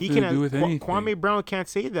has nothing to do with anything. Kwame Brown can't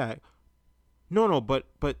say that. No, but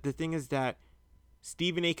the thing is that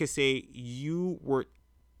Stephen A. could say, you were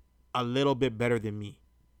a little bit better than me.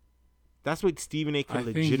 That's what Stephen A. could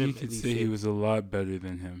legitimately say. I think he could say he was a lot better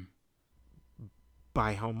than him.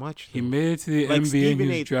 By how much? Though? He made it to the NBA and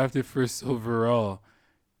he was drafted first overall.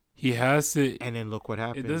 He has to... And then look what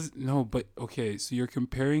happened. So you're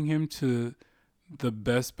comparing him to the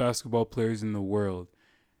best basketball players in the world.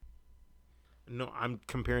 No, I'm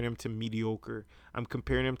comparing him to mediocre. I'm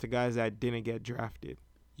comparing him to guys that didn't get drafted.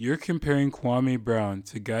 You're comparing Kwame Brown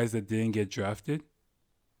to guys that didn't get drafted?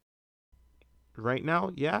 Right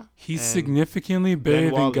now, yeah. He's significantly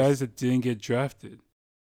better than guys that didn't get drafted.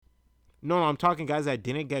 No, I'm talking guys that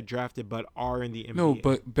didn't get drafted but are in the NBA. No,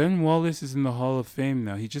 but Ben Wallace is in the Hall of Fame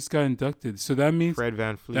now. He just got inducted. So that means Fred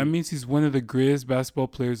VanVleet. That means he's one of the greatest basketball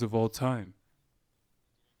players of all time.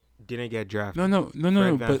 Didn't get drafted. No.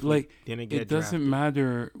 But it doesn't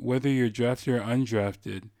matter whether you're drafted or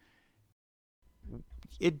undrafted.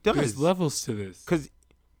 It does. There's levels to this.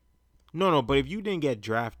 But if you didn't get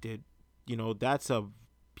drafted, that's a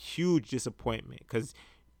huge disappointment because,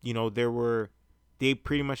 they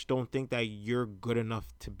pretty much don't think that you're good enough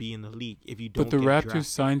to be in the league if you don't But the get Raptors drafted.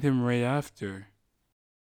 signed him right after.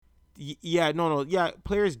 Yeah,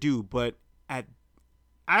 players do, but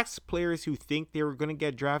ask players who think they were going to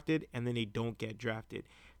get drafted and then they don't get drafted.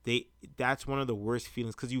 That's one of the worst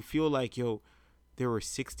feelings because you feel like, there were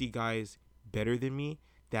 60 guys better than me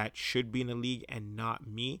that should be in the league and not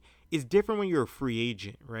me. It's different when you're a free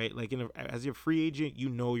agent, right? Like as a free agent,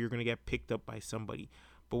 you're going to get picked up by somebody.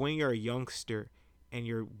 But when you're a youngster and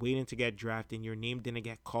you're waiting to get drafted and your name didn't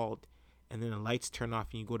get called and then the lights turn off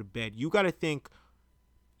and you go to bed, you got to think,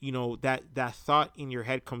 that thought in your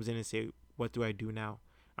head comes in and say, what do I do now?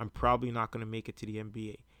 I'm probably not going to make it to the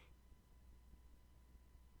NBA.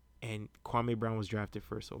 And Kwame Brown was drafted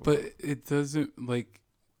first overall. But it doesn't,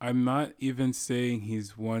 I'm not even saying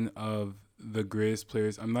he's one of the greatest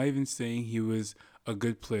players. I'm not even saying he was a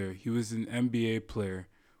good player. He was an NBA player,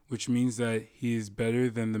 which means that he's better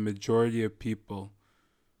than the majority of people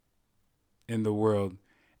in the world.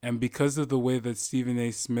 And because of the way that Stephen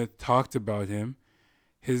A. Smith talked about him,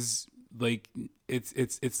 his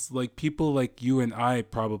it's like people like you and I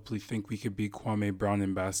probably think we could beat Kwame Brown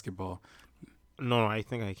in basketball. No, I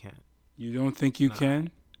think I can. You don't think you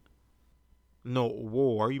can? No,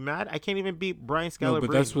 whoa, are you mad? I can't even beat Brian Scalabrine. No,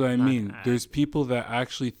 but that's what I mean. There's people that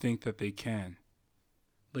actually think that they can.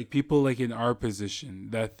 Like people like in our position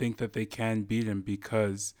that think that they can beat him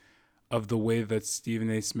because of the way that Stephen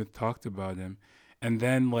A. Smith talked about him. And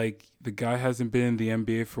then the guy hasn't been in the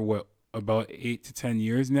NBA for about 8 to 10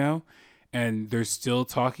 years now, and they're still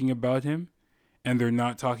talking about him, and they're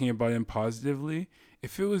not talking about him positively.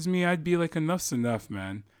 If it was me, I'd be like, enough's enough,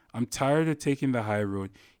 man. I'm tired of taking the high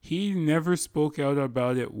road. He never spoke out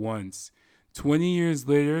about it once. 20 years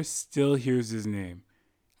later, still hears his name.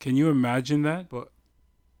 Can you imagine that? But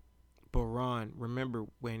Ron, remember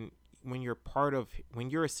when you're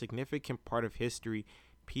a significant part of history,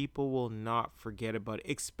 people will not forget about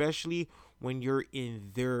it, especially when you're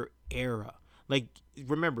in their era. Like,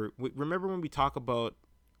 remember when we talk about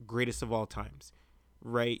greatest of all times,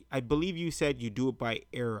 right? I believe you said you do it by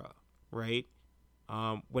era, right?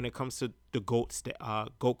 When it comes to the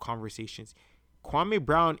GOAT conversations, Kwame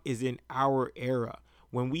Brown is in our era.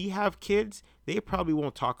 When we have kids, they probably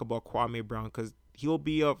won't talk about Kwame Brown because he'll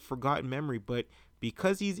be a forgotten memory. But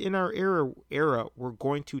because he's in our era, we're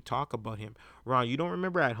going to talk about him. Ron, you don't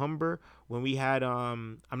remember at Humber when we had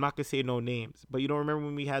I'm not gonna say no names, but you don't remember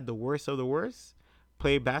when we had the worst of the worst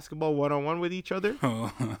play basketball 1-on-1 with each other,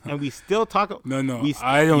 and we still talk. No,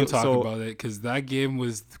 I don't talk about it because that game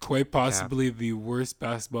was quite possibly the worst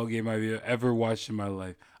basketball game I've ever watched in my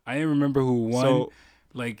life. I didn't remember who won. So,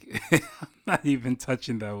 I'm not even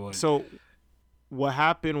touching that one. So what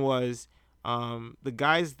happened was the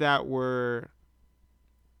guys that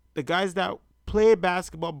played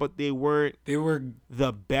basketball, but they were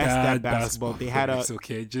the best at basketball. They had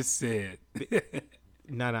okay, just say it.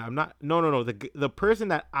 No, I'm not. No. The person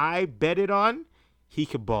that I betted on, he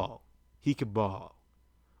could ball.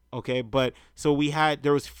 Okay, but so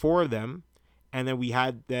there was 4 of them, and then we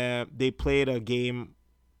had they played a game.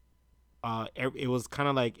 It was kind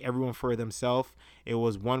of like everyone for themselves. It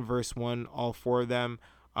was 1 versus 1, all 4 of them.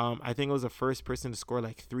 I think it was the first person to score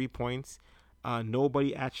 3 points.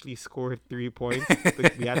 Nobody actually scored 3 points.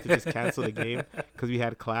 We had to just cancel the game because we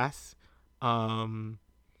had class.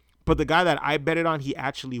 But the guy that I betted on, he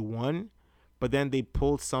actually won. But then they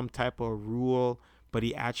pulled some type of rule, but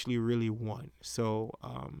he actually really won. So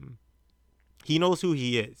he knows who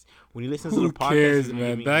he is. When he listens to the podcast, who cares,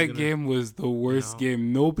 man? That game was the worst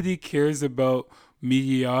game. Nobody cares about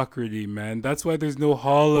mediocrity, man. That's why there's no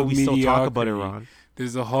Hall of Mediocrity. We still talk about it, Ron.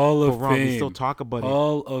 There's a Hall of Fame. We still talk about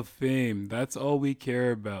Hall of Fame. That's all we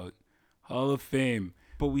care about. Hall of Fame.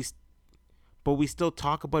 But we still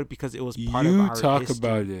talk about it because it was part of our history. You talk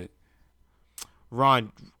about it.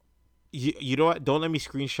 Ron, you know what? Don't let me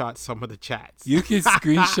screenshot some of the chats. You can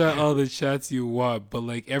screenshot all the chats you want, but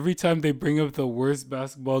every time they bring up the worst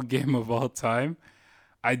basketball game of all time,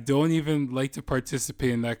 I don't even like to participate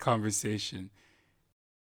in that conversation.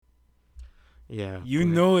 Yeah. You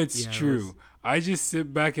know it's true. I just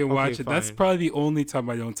sit back and watch it. Fine. That's probably the only time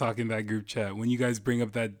I don't talk in that group chat, when you guys bring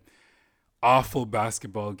up that awful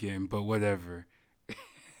basketball game, but whatever.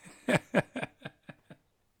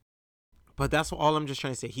 But that's all I'm just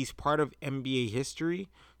trying to say. He's part of NBA history,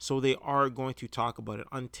 so they are going to talk about it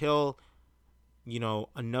until,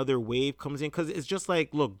 another wave comes in. Because it's just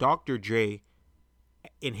look, Dr. Dre,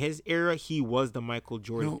 in his era, he was the Michael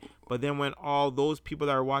Jordan. No. But then when all those people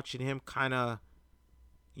that are watching him kind of,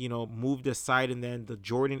 moved aside, and then the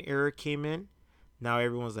Jordan era came in, Now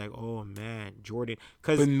everyone's like, oh man, Jordan,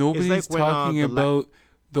 because But it's nobody's like when talking about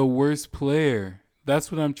the worst player.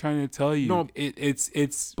 That's what I'm trying to tell you. no,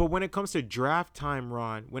 It's but when it comes to draft time,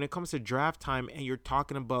 Ron, when it comes to draft time, and you're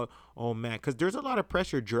talking about, oh man, because there's a lot of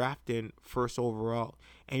pressure drafting first overall,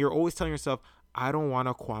 and you're always telling yourself, I don't want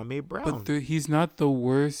a Kwame but Brown. he's not the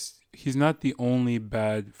worst. He's not the only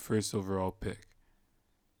bad first overall pick.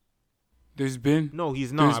 There's been No,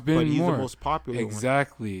 he's there's not, but been he's the more. most popular one.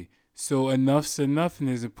 Exactly. So enough's enough in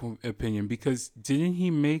his opinion because didn't he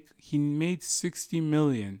made 60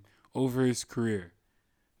 million over his career.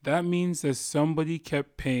 That means that somebody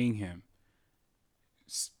kept paying him.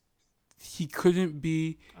 He couldn't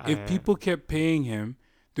be if I people kept paying him,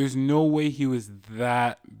 there's no way he was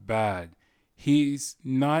that bad. He's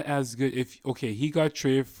not as good if okay, he got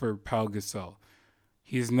traded for Pau Gasol.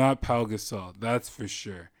 He's not Pau Gasol, that's for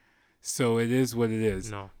sure. So it is what it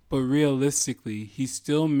is. no. But realistically, he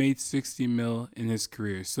still made 60 mil in his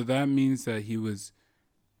career. So that means that he was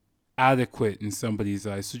adequate in somebody's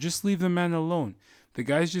eyes. So just leave the man alone. The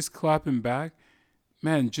guy's just clapping back.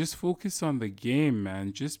 Man, just focus on the game,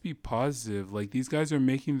 man. Just be positive. Like, these guys are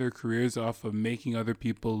making their careers off of making other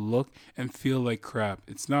people look and feel like crap.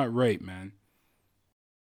 It's not right, man.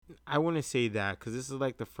 I wouldn't say that because this is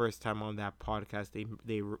like the first time on that podcast they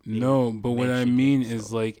No, but what I mentioned mean him. is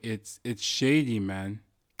So like it's shady, man.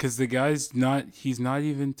 Cause the guy's not he's not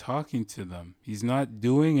even talking to them. He's not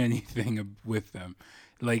doing anything with them.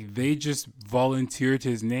 Like they just volunteered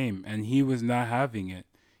his name and he was not having it.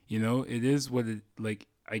 You know, it is what it like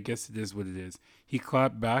I guess it is what it is. He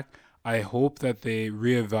clapped back. I hope that they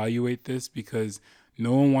reevaluate this because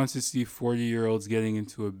no one wants to see 40-year-olds getting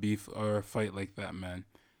into a beef or a fight like that, man.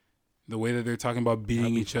 The way that they're talking about that'd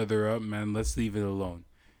beating be each fun. other up, man, let's leave it alone.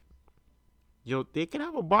 Yo, they can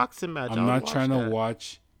have a boxing match. I'm I would not watch trying to that.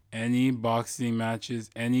 watch any boxing matches,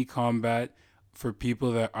 any combat for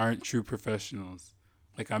people that aren't true professionals.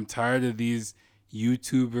 Like, I'm tired of these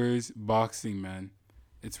YouTubers boxing, man.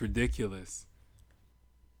 It's ridiculous.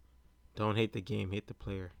 Don't hate the game, hate the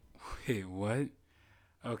player. Wait, what?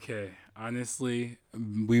 Okay, honestly,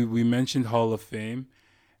 we mentioned Hall of Fame.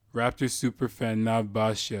 Raptors superfan Nav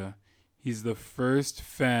Basha. He's the first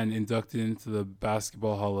fan inducted into the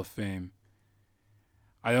Basketball Hall of Fame.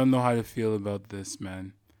 I don't know how to feel about this,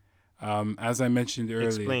 man. As I mentioned earlier,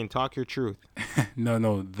 Explain. Talk your truth.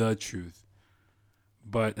 no, the truth.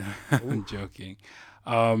 But Ooh. I'm joking.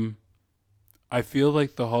 Um, I feel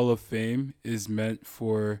like the Hall of Fame is meant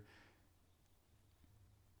for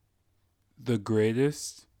the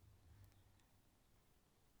greatest.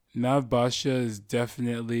 Nav Basha is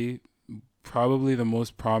definitely probably the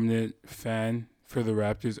most prominent fan for the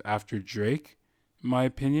Raptors after Drake, in my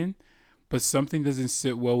opinion. But something doesn't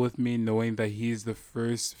sit well with me knowing that he's the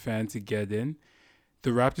first fan to get in.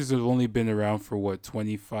 The Raptors have only been around for what,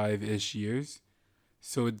 25 ish years?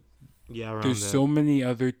 So Yeah, around there's that. so many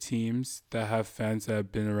other teams that have fans that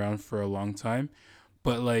have been around for a long time.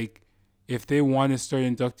 But like, if they want to start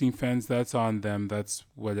inducting fans, that's on them. That's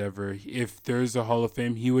whatever. If there's a Hall of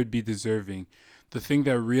Fame, he would be deserving. The thing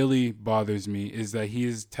that really bothers me is that he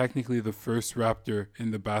is technically the first Raptor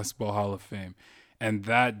in the Basketball Hall of Fame. And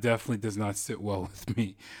that definitely does not sit well with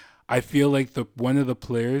me. I feel like the one of the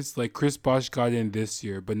players, like Chris Bosh got in this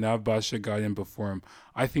year, but Nav Basha got in before him.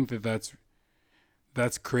 I think that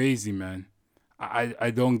that's crazy, man.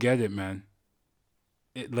 I don't get it, man.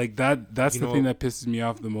 Like that's You the thing know, that pisses me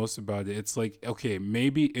off the most about it. It's like, okay,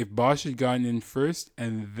 maybe if Bosch had gotten in first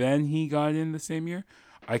and then he got in the same year,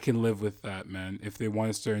 I can live with that, man. If they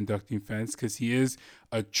want to start inducting fans, because he is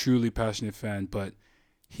a truly passionate fan, but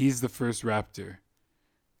he's the first Raptor.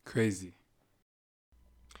 Crazy.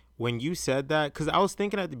 when you said that, because I was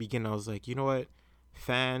thinking at the beginning, I was like, you know what?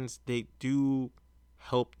 Fans, they do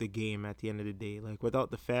help the game at the end of the day. Like,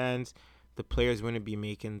 without the fans, the players wouldn't be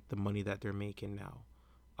making the money that they're making now.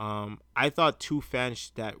 I thought two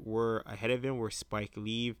fans that were ahead of him were Spike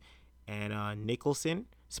Lee and Nicholson.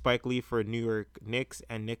 Spike Lee for New York Knicks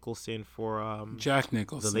and Nicholson for Jack the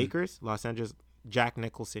Nicholson. Lakers, Los Angeles. Jack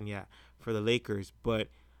Nicholson, yeah, for the Lakers. But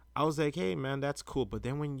I was like, hey man, that's cool. But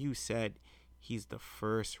then when you said he's the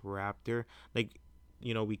first Raptor, like,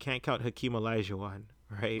 we can't count Hakeem Olajuwon,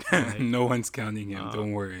 right? But No one's counting him. Don't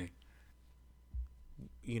um, worry.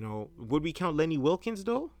 would we count Lenny Wilkins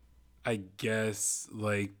though? I guess,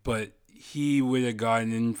 like, but he would have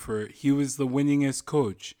gotten in for, he was the winningest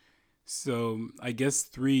coach. So I guess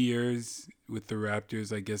 3 years with the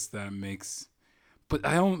Raptors, I guess that makes, but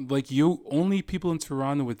I don't, like, you, only people in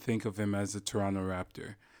Toronto would think of him as a Toronto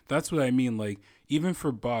Raptor. That's what I mean. Like, even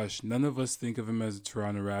for Bosch, none of us think of him as a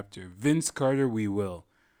Toronto Raptor. Vince Carter, we will.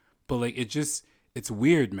 But, like, it's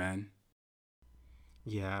weird, man.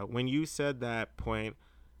 Yeah, when you said that point,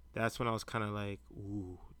 that's when I was kind of like,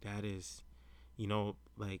 ooh, that is,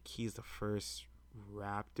 like he's the first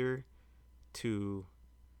Raptor to,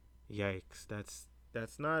 yikes.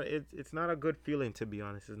 That's not it's not a good feeling, to be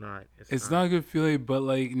honest. It's not. It's It's not. not a good feeling, but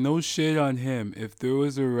like no shade on him. If there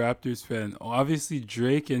was a Raptors fan, obviously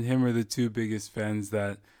Drake and him are the two biggest fans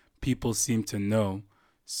that people seem to know.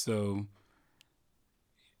 So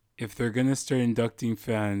if they're gonna start inducting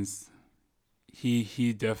fans,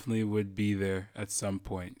 he definitely would be there at some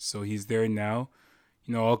point. So he's there now.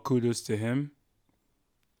 All kudos to him.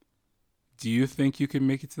 Do you think you can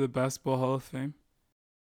make it to the Basketball Hall of Fame?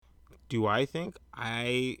 Do I think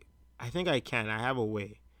I think I can. I have a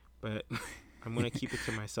way, but I'm gonna keep it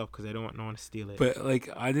to myself because I don't want no one to steal it. But like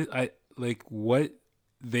I like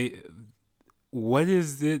they what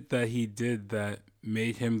is it that he did that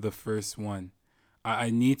made him the first one?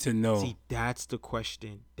 I need to know. See, that's the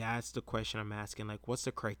question. That's the question I'm asking. Like, what's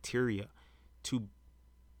the criteria to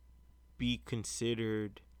be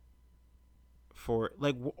considered for?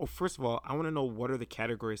 Like, first of all, I want to know what are the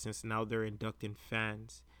categories since now they're inducting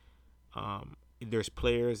fans. There's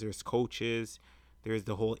players, there's coaches, there's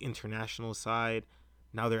the whole international side.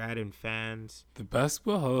 Now they're adding fans. The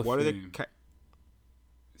Basketball Hall of What are the? Fame.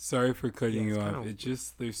 Sorry for Yeah, cutting it's you kind off. of. It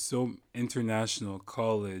just there's so international,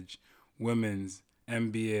 college, women's,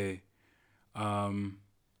 NBA,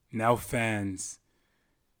 now fans.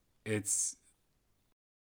 It's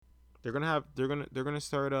They're gonna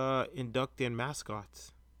start inducting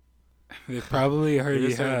mascots. they probably They're gonna already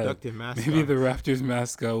start have. inducting Maybe the mascots. Raptors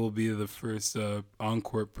mascot will be the first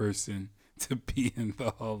encore person to be in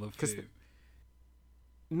the Hall of Cause Fame.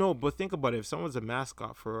 no, but think about it. If someone's a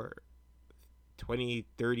mascot for 20,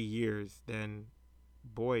 30 years, then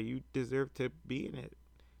boy, you deserve to be in it.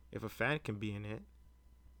 If a fan can be in it,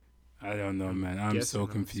 I don't know, I'm man. I'm so guessing.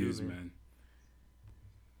 I'm confused, assuming. man.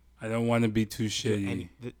 I don't want to be too And shitty.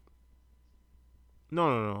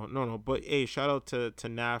 no. But hey, shout out to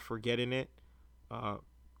Nav for getting it. Uh,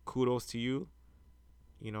 kudos to you.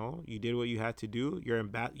 You did what you had to do. You're in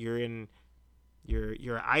bat. You're an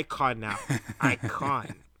icon now.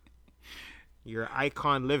 Icon. You're an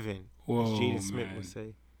icon living, as Whoa, Jaden Smith would man.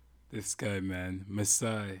 say. This guy, man.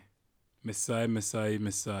 Masai.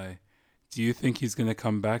 Do you think he's going to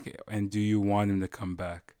come back? And do you want him to come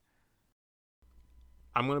back?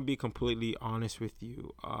 I'm gonna be completely honest with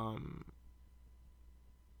you.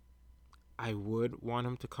 I would want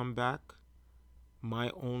him to come back.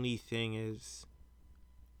 My only thing is,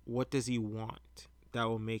 what does he want that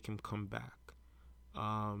will make him come back?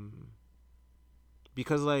 Um,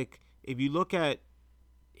 because like if you look at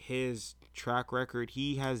his track record,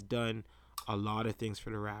 he has done a lot of things for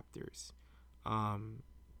the Raptors. Um,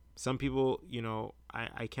 some people,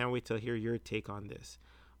 I can't wait to hear your take on this,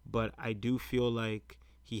 but I do feel like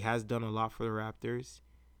he has done a lot for the Raptors.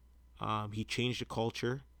 He changed the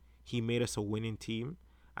culture. He made us a winning team.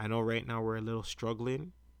 I know right now we're a little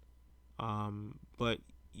struggling, but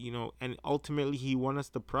and ultimately he won us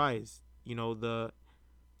the prize.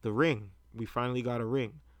 The ring. We finally got a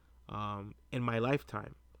ring. In my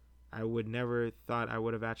lifetime, I would never thought I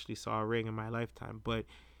would have actually saw a ring in my lifetime, but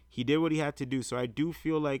he did what he had to do. So I do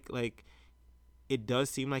feel like it does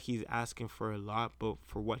seem like he's asking for a lot, but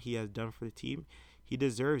for what he has done for the team, he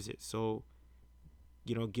deserves it. So,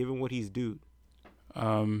 given what he's due.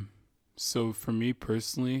 Um, so for me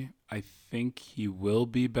personally, I think he will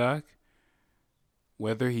be back.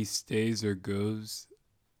 Whether he stays or goes,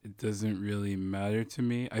 it doesn't really matter to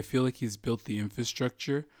me. I feel like he's built the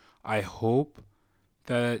infrastructure. I hope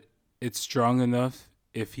that it's strong enough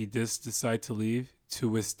if he does decide to leave to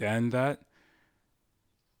withstand that.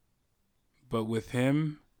 But with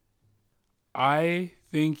him, I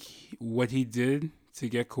think what he did to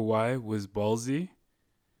get Kawhi was ballsy,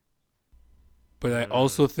 but I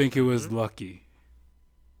also think it was Mm-hmm. lucky.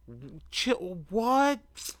 Chill. What?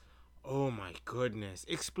 Oh my goodness.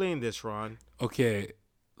 Explain this, Ron. Okay,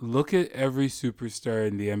 look at every superstar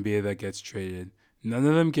in the NBA that gets traded. None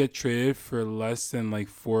of them get traded for less than like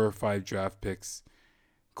 4 or 5 draft picks.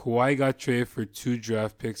 Kawhi got traded for 2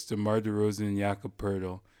 draft picks, DeMar DeRozan and Jakob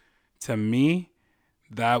Poeltl. To me,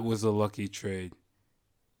 that was a lucky trade.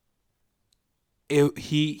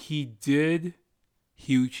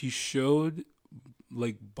 He showed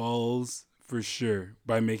like balls for sure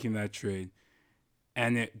by making that trade,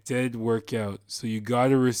 and it did work out. So you got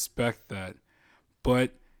to respect that.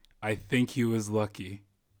 But I think he was lucky.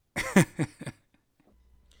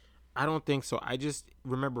 I don't think so. I just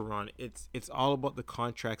remember, Ron. It's all about the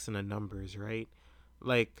contracts and the numbers, right?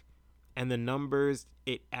 Like, and the numbers,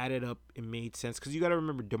 it added up. It made sense because you got to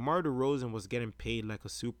remember, DeMar DeRozan was getting paid like a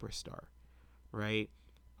superstar, right?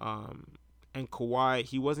 Um, and Kawhi,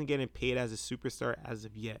 he wasn't getting paid as a superstar as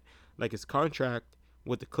of yet. Like his contract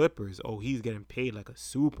with the Clippers, oh, he's getting paid like a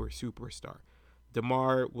superstar.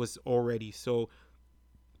 DeMar was already, so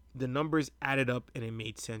the numbers added up and it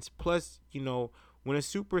made sense. Plus, when a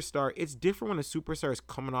superstar, it's different when a superstar is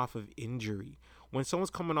coming off of injury. When someone's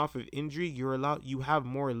coming off of injury, you have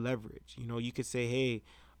more leverage. You could say, hey,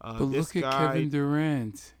 But this look at guy. Kevin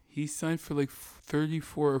Durant. He signed for like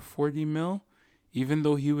 34 or 40 mil, even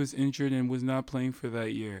though he was injured and was not playing for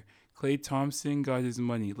that year. Klay Thompson got his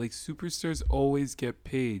money. Like superstars always get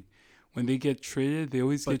paid. When they get traded, they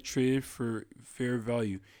always But get traded for fair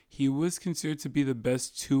value. He was considered to be the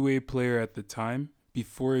best two-way player at the time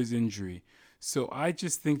before his injury. So I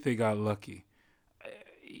just think they got lucky.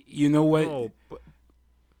 You know what? no, but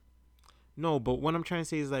no, but what I'm trying to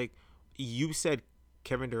say is like you said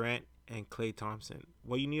Kevin Durant and Klay Thompson.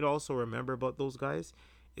 What you need to also remember about those guys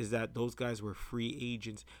is that those guys were free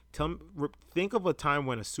agents. Think of a time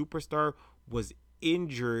when a superstar was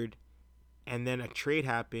injured and then a trade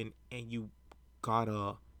happened and you got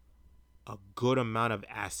a good amount of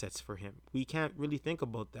assets for him. We can't really think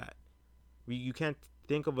about that. You can't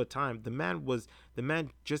think of a time. The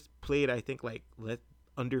man just played, I think, like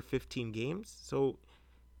under 15 games, so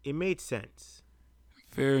it made sense.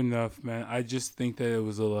 Fair enough, man. I just think that it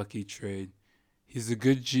was a lucky trade. He's a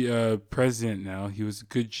good president now. He was a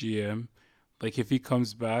good GM. Like if he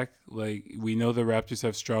comes back, like we know the Raptors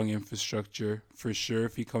have strong infrastructure for sure.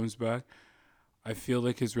 If he comes back, I feel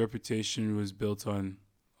like his reputation was built on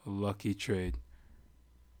a lucky trade.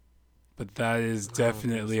 But that is I don't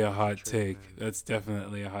think it's definitely a a lucky hot trade, take. man. That's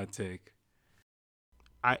definitely a hot take.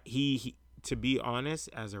 He to be honest,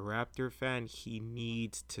 as a Raptor fan, he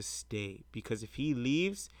needs to stay because if he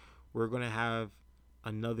leaves, we're gonna have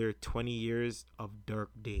another 20 years of dark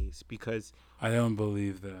days. Because I don't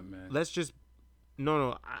believe that, man. let's just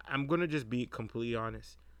no, I'm gonna just be completely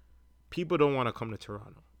honest. People don't want to come to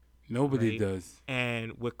Toronto, Nobody right? does.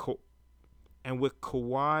 And with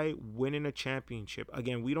Kawhi winning a championship,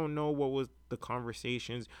 again, we don't know what was the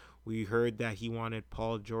conversations. We heard that he wanted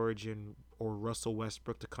Paul George and or Russell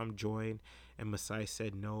Westbrook to come join, and Masai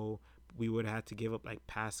said no. We would have had to give up like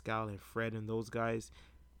Pascal and Fred and those guys,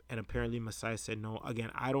 and apparently Masai said no.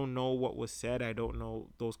 Again, I don't know what was said. I don't know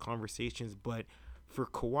those conversations, but for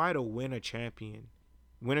Kawhi to win a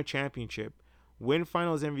championship, win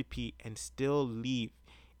Finals MVP, and still leave,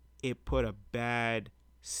 it put a bad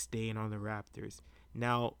stain on the Raptors.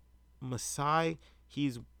 Now, Masai,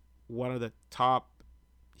 he's one of the top.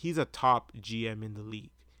 He's a top GM in the league,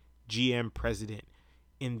 GM president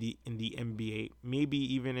in the NBA, maybe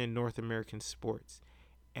even in North American sports.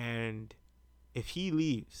 And if he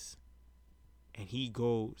leaves and he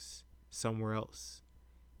goes somewhere else,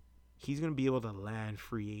 he's gonna be able to land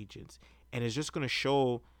free agents, and it's just gonna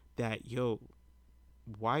show that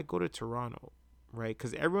why go to Toronto, right?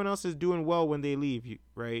 Because everyone else is doing well when they leave,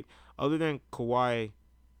 right? Other than Kawhi,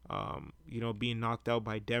 being knocked out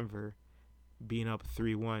by Denver, being up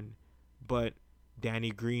 3-1, but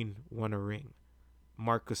Danny Green won a ring.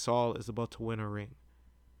 Marc Gasol is about to win a ring.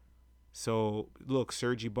 So look,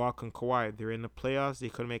 Serge Ibaka and Kawhi, they're in the playoffs. They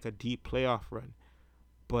could make a deep playoff run,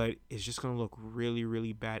 but it's just gonna look really,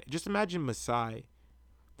 really bad. Just imagine Masai,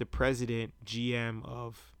 the president, GM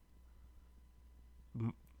of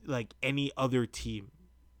like any other team.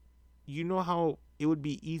 You know how it would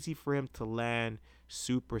be easy for him to land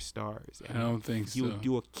superstars, I and don't think he would so.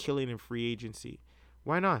 do a killing in free agency.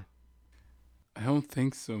 Why not? I don't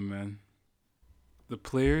think so, man. The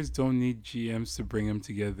players don't need GMs to bring them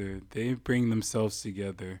together. They bring themselves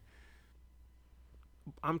together.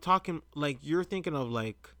 I'm talking like you're thinking of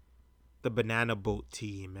like the banana boat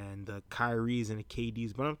team and the Kyries and the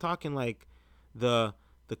KDs, but I'm talking like the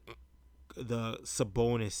the the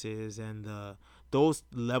Sabonises and the those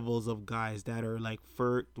levels of guys that are like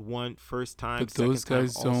first time, But second those time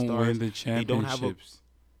guys all don't win stars. the They don't have a championships.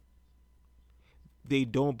 they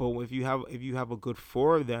don't, but if you have a good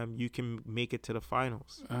four of them, you can make it to the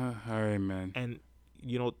finals. All right, man. And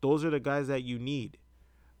those are the guys that you need.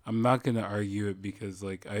 I'm not gonna argue it because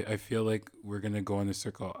like I feel like we're gonna go in a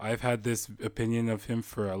circle. I've had this opinion of him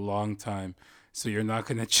for a long time, so you're not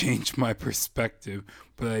gonna change my perspective.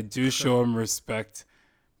 But I do show him respect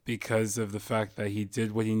because of the fact that he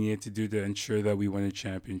did what he needed to do to ensure that we win a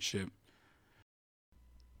championship.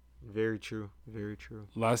 Very true. Very true.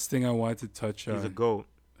 Last thing I wanted to touch He's a on. goat.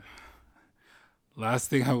 Last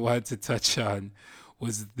thing I wanted to touch on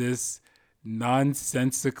was this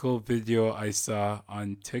nonsensical video I saw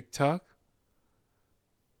on TikTok.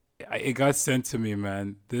 It got sent to me,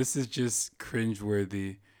 man. This is just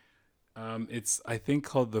cringeworthy. It's I think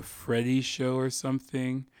called the Freddy Show or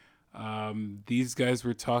something. These guys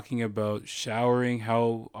were talking about showering,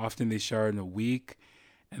 how often they shower in a week,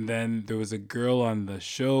 and then there was a girl on the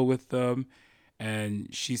show with them,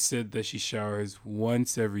 and she said that she showers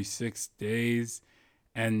once every 6 days,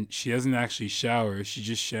 and she doesn't actually shower; she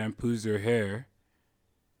just shampoos her hair,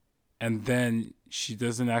 and then she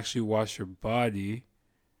doesn't actually wash her body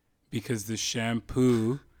because the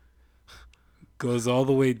shampoo goes all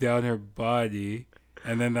the way down her body,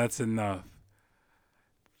 and then that's enough.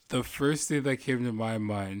 The first thing that came to my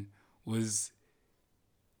mind was,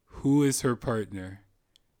 who is her partner?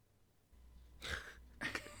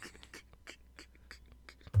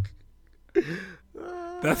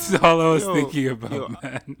 That's all I was thinking about,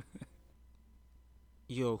 man.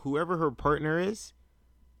 Yo, whoever her partner is,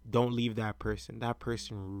 don't leave that person. That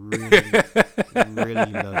person really,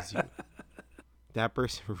 really loves you. That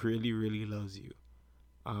person really, really loves you.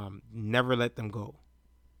 Never let them go.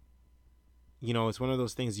 You know, it's one of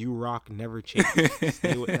those things, you rock, never change.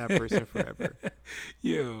 Stay with that person forever.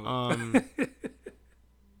 Yo.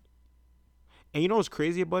 And you know what's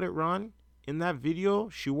crazy about it, Ron? In that video,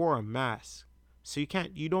 she wore a mask. So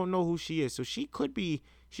you don't know who she is. So she could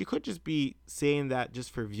just be saying that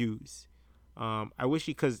just for views. I wish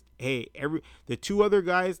because the two other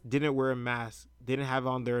guys didn't wear a mask, didn't have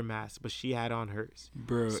on their mask, but she had on hers.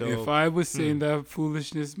 Bro, so, if I was saying that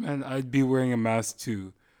foolishness, man, I'd be wearing a mask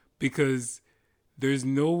too. Because there's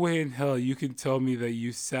no way in hell you can tell me that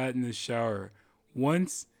you sat in the shower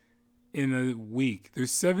once in a week.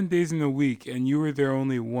 There's 7 days in a week, and you were there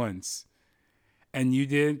only once. And you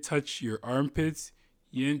didn't touch your armpits.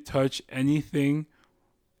 You didn't touch anything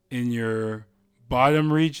in your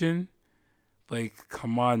bottom region. Like,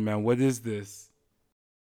 come on, man. What is this?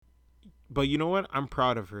 But you know what? I'm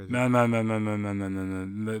proud of her. No.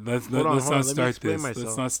 Let's not start this.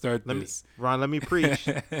 Let's not start this. Ron, let me preach.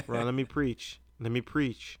 Ron, let me preach. Let me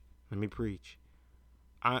preach. Let me preach.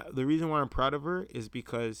 The reason why I'm proud of her is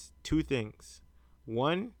because two things.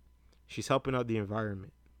 One, she's helping out the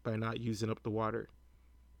environment by not using up the water.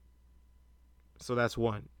 So that's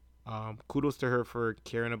one. Kudos to her for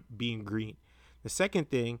caring of being green. The second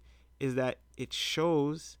thing is that it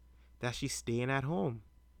shows that she's staying at home.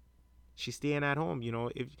 She's staying at home. You know,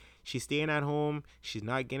 if she's staying at home, she's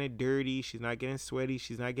not getting dirty, she's not getting sweaty,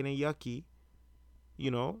 she's not getting yucky. You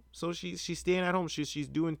know, so she's staying at home. She's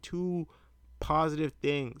doing two positive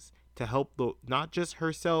things to help not just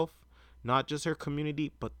herself, not just her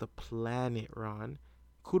community, but the planet. Ron,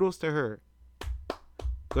 kudos to her.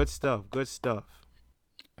 Good stuff. Good stuff.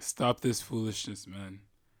 Stop this foolishness, man.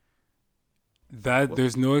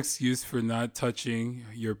 There's no excuse for not touching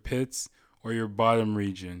your pits or your bottom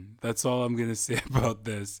region. That's all I'm gonna say about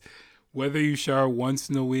this. Whether you shower once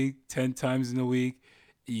in a week, 10 times in a week,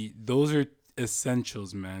 those are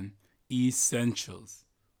essentials, man. Essentials.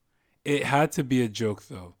 It had to be a joke,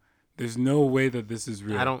 though. There's no way that this is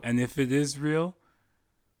real. And if it is real,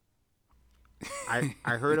 I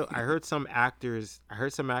heard some actors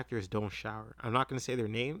don't shower. I'm not gonna say their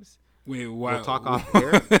names. Wait, why? We'll talk off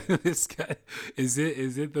air. This guy is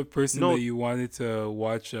it the person that you wanted to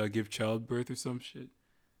watch give childbirth or some shit?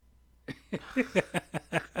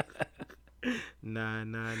 Nah.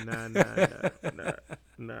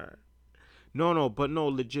 No, but no,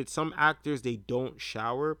 legit. Some actors, they don't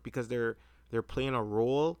shower because they're playing a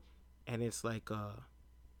role, and it's like a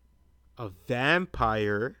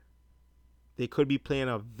vampire. They could be playing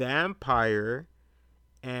a vampire,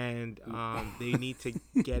 and they need to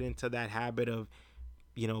get into that habit of,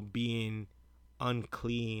 you know, being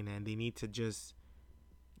unclean, and they need to just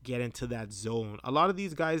get into that zone. A lot of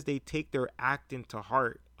these guys, they take their acting to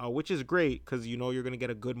heart, which is great because, you know, you're gonna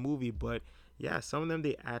get a good movie. But yeah, some of them,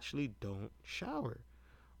 they actually don't shower.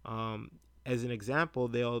 As an example,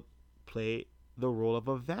 they'll play the role of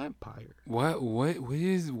a vampire. What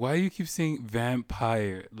is, why do you keep saying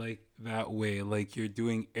vampire like that way, like you're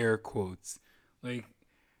doing air quotes? Like,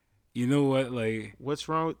 you know what, like, what's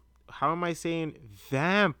wrong with, how am I saying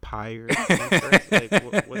vampire?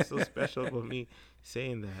 Like, what's so special about me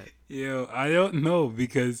saying that? Yo, I don't know,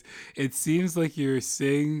 because it seems like you're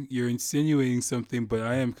insinuating something, but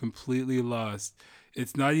I am completely lost.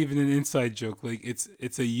 It's not even an inside joke. Like,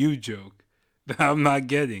 it's a you joke that I'm not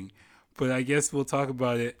getting. But I guess we'll talk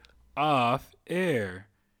about it off air.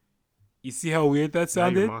 You see how weird that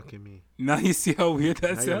sounded? Now you're mocking me. Now you see how weird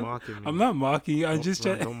that sounded? You're mocking me. I'm not mocking you. I'm just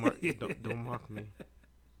trying. Don't mock me.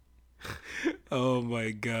 Oh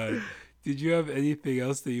my god. Did you have anything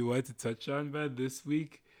else that you wanted to touch on, man, this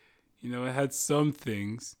week? You know, I had some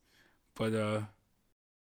things, but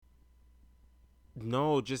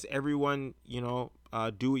no, just everyone, you know,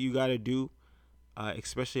 Do what you gotta do.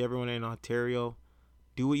 Especially everyone in Ontario,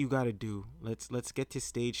 do what you gotta do. Let's get to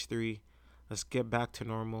stage 3. Let's get back to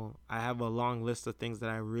normal. I have a long list of things that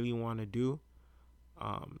I really want to do.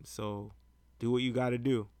 So do what you gotta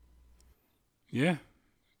do. Yeah.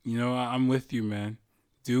 I'm with you, man.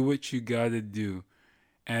 Do what you gotta do.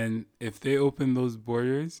 And if they open those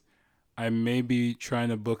borders, I may be trying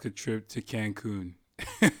to book a trip to Cancun.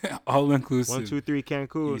 All inclusive. 1, 2, 3,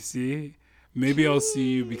 Cancun. You see? Maybe I'll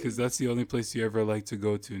see you because that's the only place you ever like to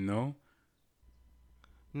go to, no?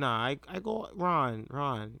 Nah, I go, Ron.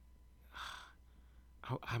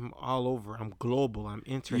 I'm all over. I'm global. I'm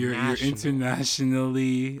international. You're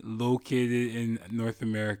internationally located in North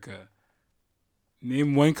America.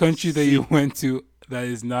 Name one country that you went to that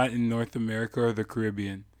is not in North America or the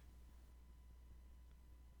Caribbean.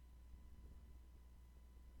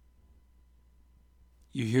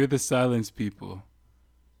 You hear the silence, people.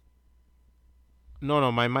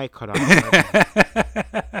 No, my mic cut off.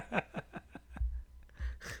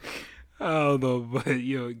 Oh no, but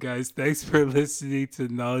guys, thanks for listening to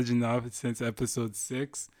Knowledge and Nonsense episode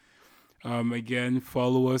 6. Again,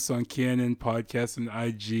 follow us on KNN Podcast on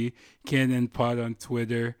IG, KNN Pod on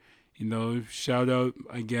Twitter. Shout out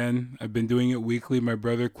again. I've been doing it weekly. My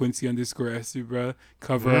brother Quincy_Estebra,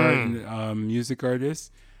 cover art and music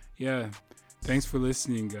artist. Yeah, thanks for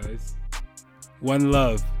listening, guys. One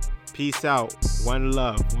love. Peace out. One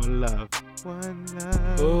love. One love. One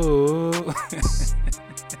love. Oh.